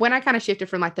when I kind of shifted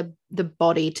from like the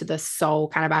body to the soul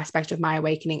kind of aspect of my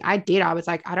awakening, I was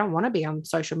like, I don't want to be on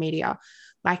social media.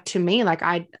 Like to me, like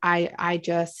I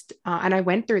just, and I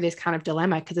went through this kind of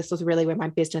dilemma because this was really where my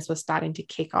business was starting to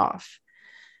kick off.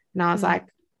 And I was like,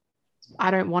 I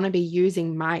don't want to be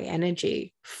using my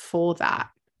energy for that.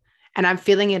 And I'm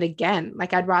feeling it again.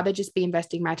 Like I'd rather just be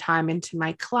investing my time into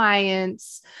my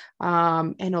clients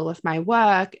and all of my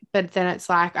work. But then it's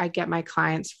like I get my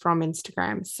clients from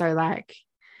Instagram. So like,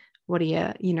 what do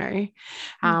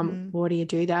what do you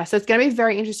do there? So it's going to be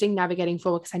very interesting navigating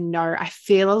forward because I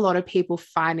feel a lot of people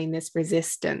finding this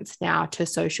resistance now to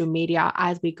social media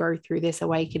as we go through this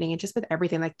awakening, and just with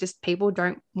everything, like just people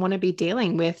don't want to be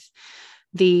dealing with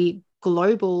the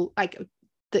global, like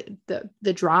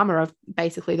the drama of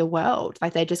basically the world.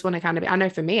 Like they just want to kind of be, I know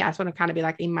for me, I just want to kind of be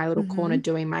like in my little corner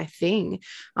doing my thing.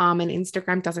 And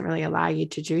Instagram doesn't really allow you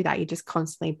to do that. You're just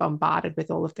constantly bombarded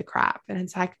with all of the crap. And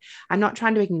it's like, I'm not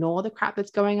trying to ignore the crap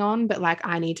that's going on, but like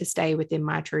I need to stay within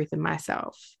my truth and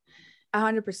myself.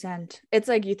 100%. It's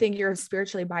like you think you're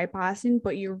spiritually bypassing,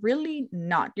 but you're really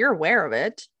not. You're aware of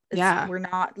it. We're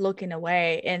not looking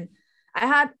away. And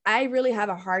I really have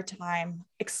a hard time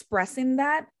expressing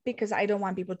that because I don't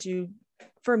want people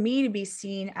for me to be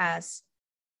seen as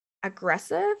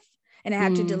aggressive. And I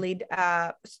had to delete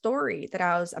a story that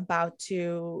I was about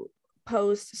to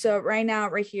post. So right now,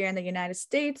 right here in the United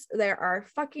States, there are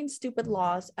fucking stupid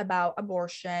laws about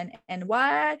abortion and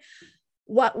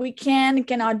what we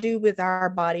cannot do with our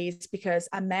bodies, because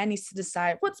a man needs to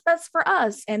decide what's best for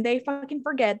us, and they fucking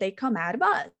forget they come out of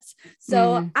us.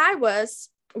 So I was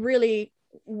really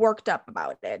worked up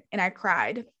about it, and I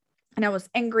cried and I was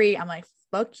angry. I'm like,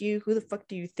 fuck you, who the fuck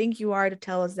do you think you are to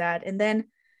tell us that? And then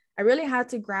I really had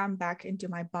to ground back into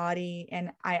my body,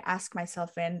 and I asked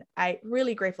myself, and I'm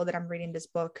really grateful that I'm reading this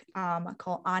book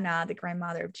called Anna, the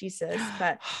grandmother of Jesus.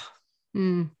 But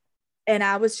and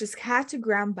I was just had to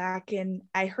ground back, and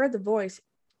I heard the voice,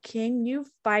 can you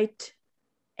fight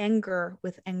anger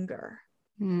with anger?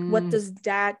 What does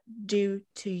that do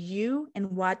to you, and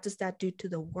what does that do to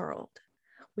the world?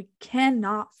 We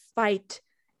cannot fight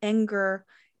anger,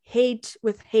 hate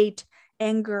with hate,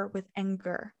 anger with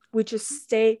anger.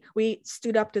 We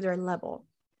stood up to their level.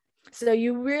 So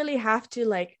you really have to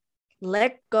like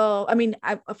let go. I mean,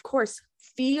 I of course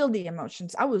feel the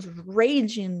emotions. I was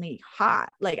ragingly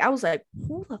hot. Like I was like,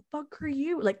 who the fuck are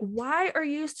you? Like, why are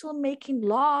you still making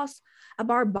laws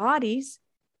about our bodies?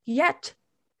 Yet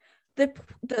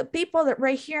the people that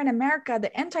right here in America,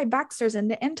 the anti-vaxxers and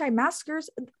the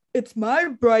anti-maskers, it's my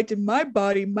right and my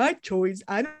body, my choice.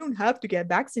 I don't have to get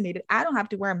vaccinated. I don't have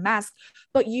to wear a mask,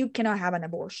 but you cannot have an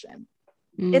abortion.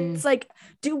 It's like,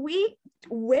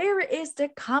 where is the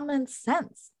common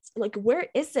sense? Like, where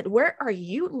is it? Where are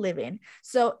you living?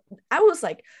 So I was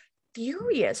like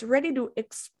furious, ready to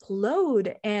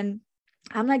explode. And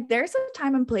I'm like, there's a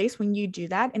time and place when you do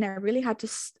that. And I really had to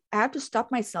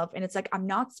stop myself. And it's like, I'm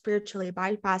not spiritually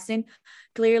bypassing.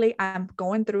 Clearly, I'm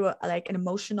going through like an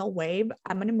emotional wave.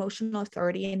 I'm an emotional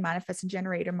authority and manifesting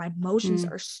generator. My emotions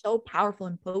are so powerful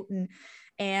and potent.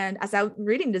 And as I was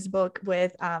reading this book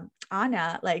with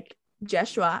Anna, like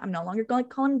Joshua, I'm no longer going to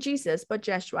call him Jesus, but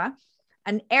Joshua,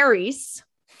 an Aries,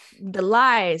 the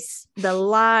lies.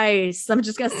 I'm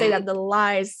just going to say that the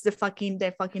lies, they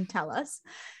fucking tell us.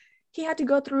 He had to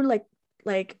go through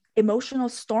like emotional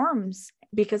storms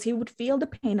because he would feel the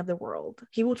pain of the world.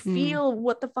 He would feel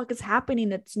what the fuck is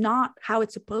happening. It's not how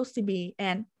it's supposed to be.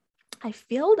 And I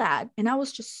feel that. And I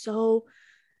was just so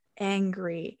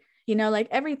angry. You know, like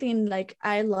everything, like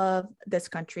I love this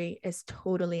country, is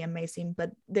totally amazing,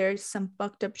 but there's some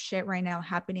fucked up shit right now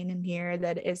happening in here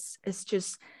that is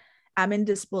just, I'm in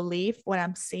disbelief what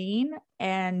I'm seeing.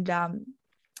 And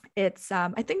it's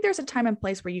I think there's a time and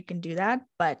place where you can do that,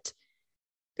 but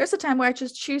there's a time where I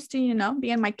just choose to, you know, be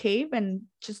in my cave and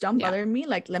just don't bother me.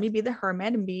 Like, let me be the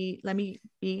hermit and let me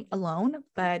be alone.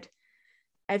 But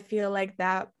I feel like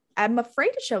that I'm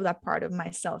afraid to show that part of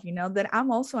myself, you know, that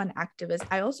I'm also an activist.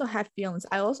 I also have feelings.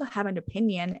 I also have an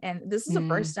opinion. And this is the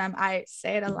first time I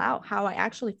say it aloud, how I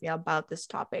actually feel about these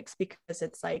topics, because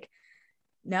it's like,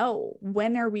 no,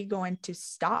 when are we going to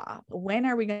stop? When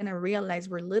are we going to realize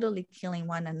we're literally killing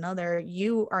one another?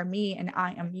 You are me and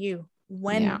I am you.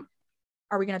 When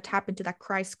are we going to tap into that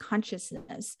Christ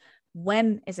consciousness?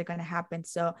 When is it going to happen?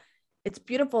 So it's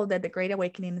beautiful that the Great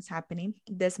Awakening is happening.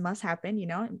 This must happen, you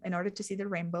know, in order to see the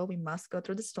rainbow, we must go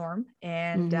through the storm.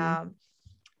 And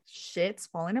shit's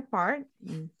falling apart.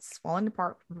 It's falling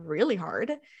apart really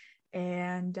hard.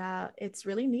 And it's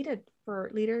really needed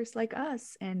for leaders like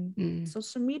us. And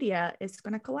social media is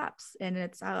going to collapse. And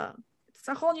it's a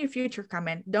whole new future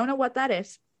coming. Don't know what that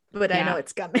is, but I know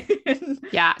it's coming.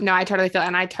 Yeah, no, I totally feel,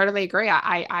 and I totally agree.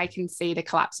 I can see the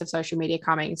collapse of social media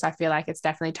coming. So I feel like it's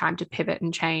definitely time to pivot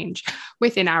and change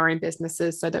within our own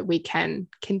businesses so that we can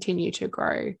continue to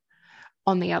grow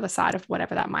on the other side of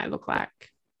whatever that might look like.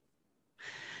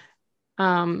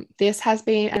 This has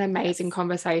been an amazing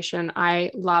conversation.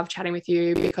 I love chatting with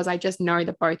you because I just know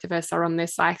that both of us are on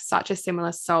this like such a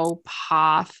similar soul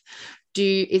path.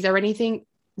 Is there anything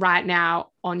right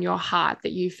now on your heart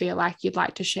that you feel like you'd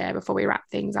like to share before we wrap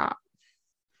things up?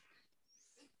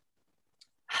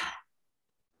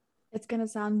 It's going to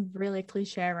sound really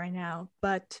cliche right now,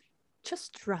 but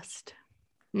just trust.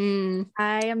 I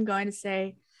am going to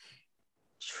say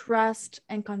trust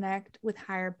and connect with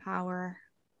higher power.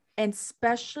 And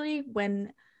especially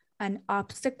when an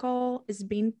obstacle is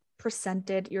being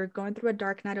presented, you're going through a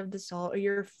dark night of the soul, or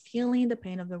you're feeling the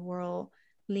pain of the world,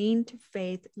 lean to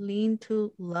faith, lean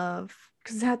to love,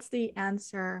 because that's the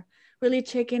answer. Really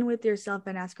check in with yourself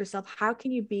and ask yourself, how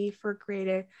can you be for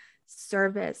greater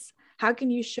service? How can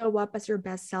you show up as your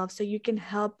best self so you can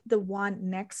help the one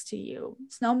next to you?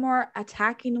 It's no more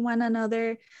attacking one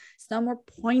another. It's no more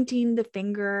pointing the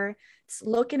finger. It's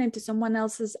looking into someone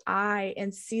else's eye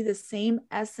and see the same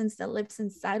essence that lives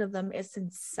inside of them is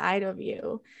inside of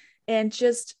you. And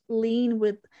just lead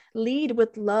with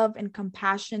love and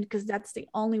compassion, because that's the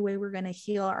only way we're going to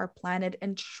heal our planet.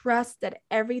 And trust that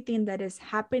everything that is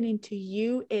happening to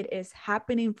you, it is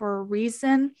happening for a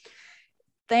reason.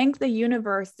 Thank the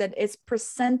universe that is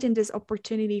presenting this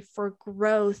opportunity for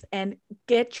growth, and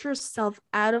get yourself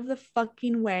out of the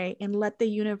fucking way and let the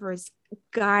universe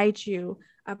guide you.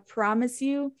 I promise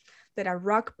you that a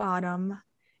rock bottom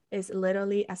is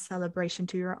literally a celebration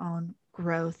to your own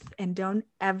growth. And don't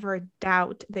ever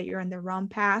doubt that you're on the wrong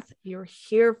path. You're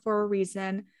here for a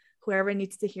reason. Whoever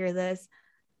needs to hear this,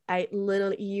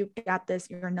 you got this.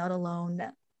 You're not alone.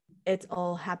 It's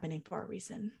all happening for a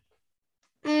reason.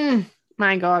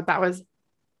 My God, that was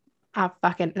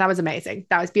amazing.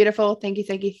 That was beautiful. Thank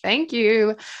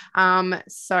you.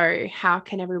 So how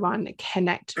can everyone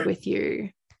connect with you?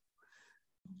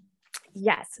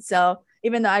 Yes. So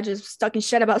even though I just talking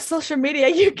shit about social media,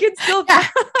 you can still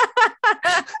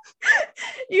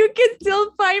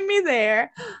find me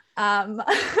there.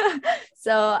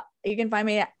 So you can find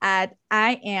me at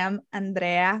I am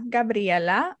Andrea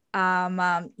Gabriela.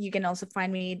 You can also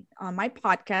find me on my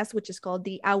podcast, which is called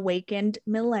The Awakened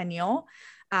Millennial.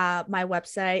 My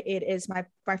website, it is my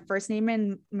first name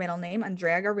and middle name,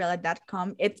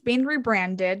 andreagabriela.com. It's been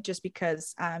rebranded just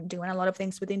because I'm doing a lot of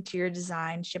things with interior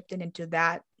design, shifting into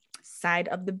that side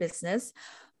of the business.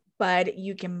 But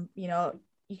you can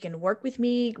work with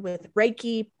me with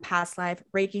Reiki, past life,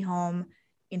 Reiki home,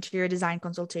 interior design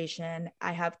consultation.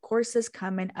 I have courses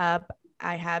coming up.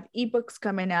 I have ebooks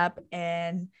coming up.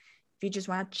 And if you just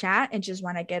want to chat and just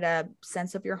want to get a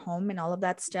sense of your home and all of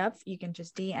that stuff, you can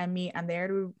just DM me. I'm there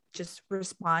to just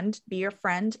respond, be your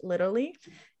friend, literally.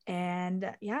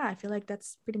 And yeah, I feel like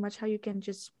that's pretty much how you can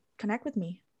just connect with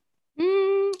me.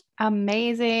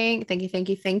 Amazing.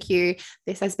 Thank you.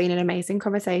 This has been an amazing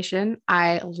conversation.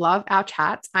 I love our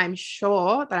chats. I'm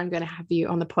sure that I'm going to have you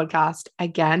on the podcast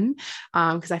again,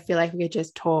 because I feel like we could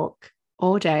just talk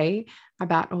all day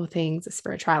about all things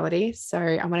spirituality. So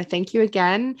I want to thank you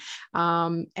again.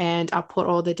 And I'll put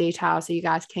all the details so you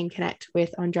guys can connect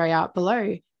with Andrea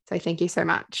below. So thank you so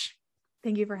much.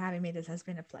 Thank you for having me. This has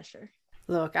been a pleasure.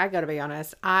 Look, I got to be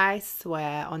honest. I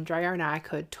swear Andrea and I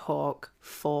could talk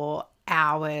for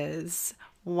hours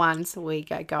once we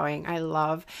get going. I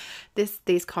love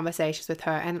these conversations with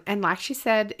her, and like she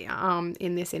said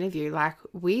in this interview, like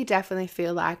we definitely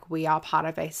feel like we are part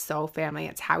of a soul family.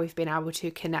 It's how we've been able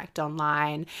to connect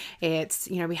online. It's,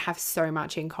 we have so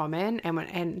much in common,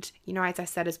 and as I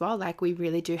said as well, like we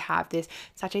really do have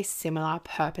such a similar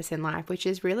purpose in life, which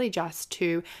is really just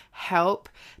to help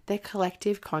the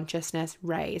collective consciousness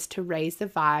raise the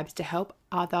vibes, to help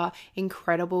other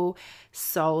incredible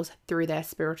souls through their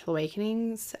spiritual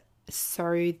awakenings,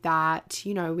 so that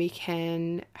we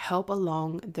can help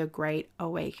along the great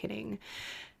awakening.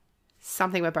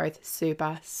 Something we're both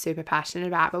super passionate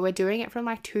about, but we're doing it from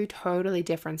like two totally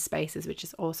different spaces, which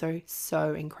is also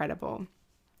so incredible.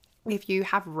 If you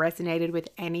have resonated with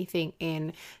anything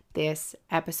in this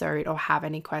episode or have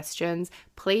any questions,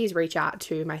 please reach out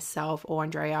to myself or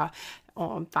Andrea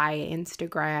or via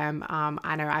Instagram.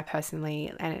 I know I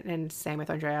personally, and same with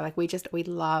Andrea, like we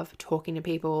love talking to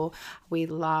people. We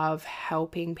love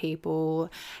helping people.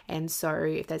 And so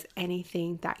if there's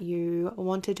anything that you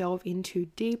want to delve into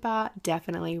deeper,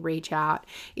 definitely reach out.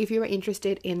 If you are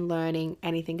interested in learning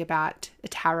anything about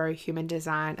tarot, human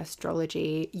design,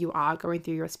 astrology, you are going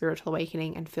through your spiritual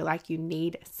awakening and feel like you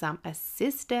need some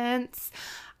assistance,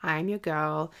 I'm your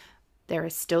girl. There are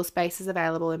still spaces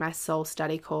available in my soul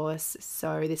study course.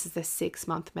 So this is the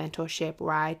 6-month mentorship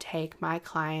where I take my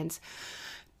clients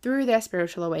through their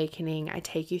spiritual awakening. I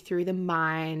take you through the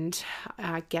mind,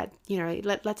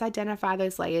 let's identify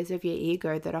those layers of your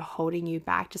ego that are holding you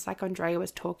back, just like Andrea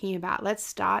was talking about. Let's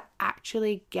start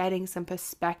actually getting some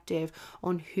perspective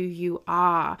on who you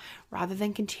are rather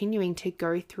than continuing to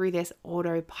go through this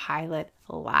autopilot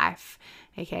life.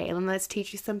 Okay, and let's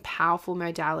teach you some powerful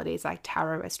modalities like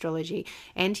tarot, astrology,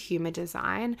 and human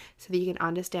design so that you can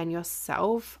understand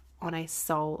yourself on a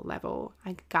soul level.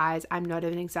 And guys, I'm not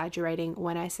even exaggerating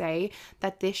when I say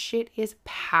that this shit is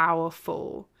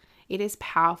powerful. It is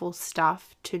powerful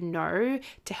stuff to know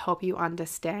to help you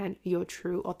understand your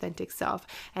true authentic self.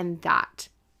 And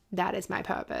that is my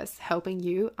purpose, helping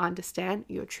you understand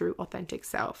your true authentic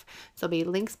self. So there'll be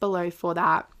links below for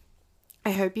that. I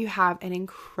hope you have an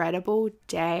incredible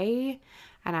day,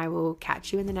 and I will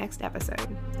catch you in the next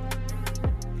episode.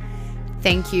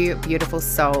 Thank you, beautiful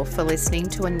soul, for listening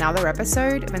to another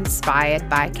episode of Inspired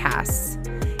by Cass.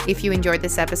 If you enjoyed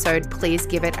this episode, please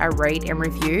give it a rate and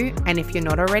review. And if you're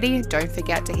not already, don't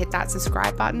forget to hit that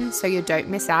subscribe button so you don't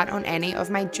miss out on any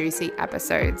of my juicy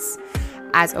episodes.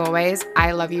 As always,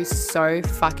 I love you so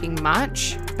fucking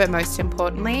much. But most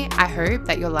importantly, I hope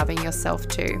that you're loving yourself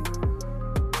too.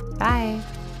 Bye.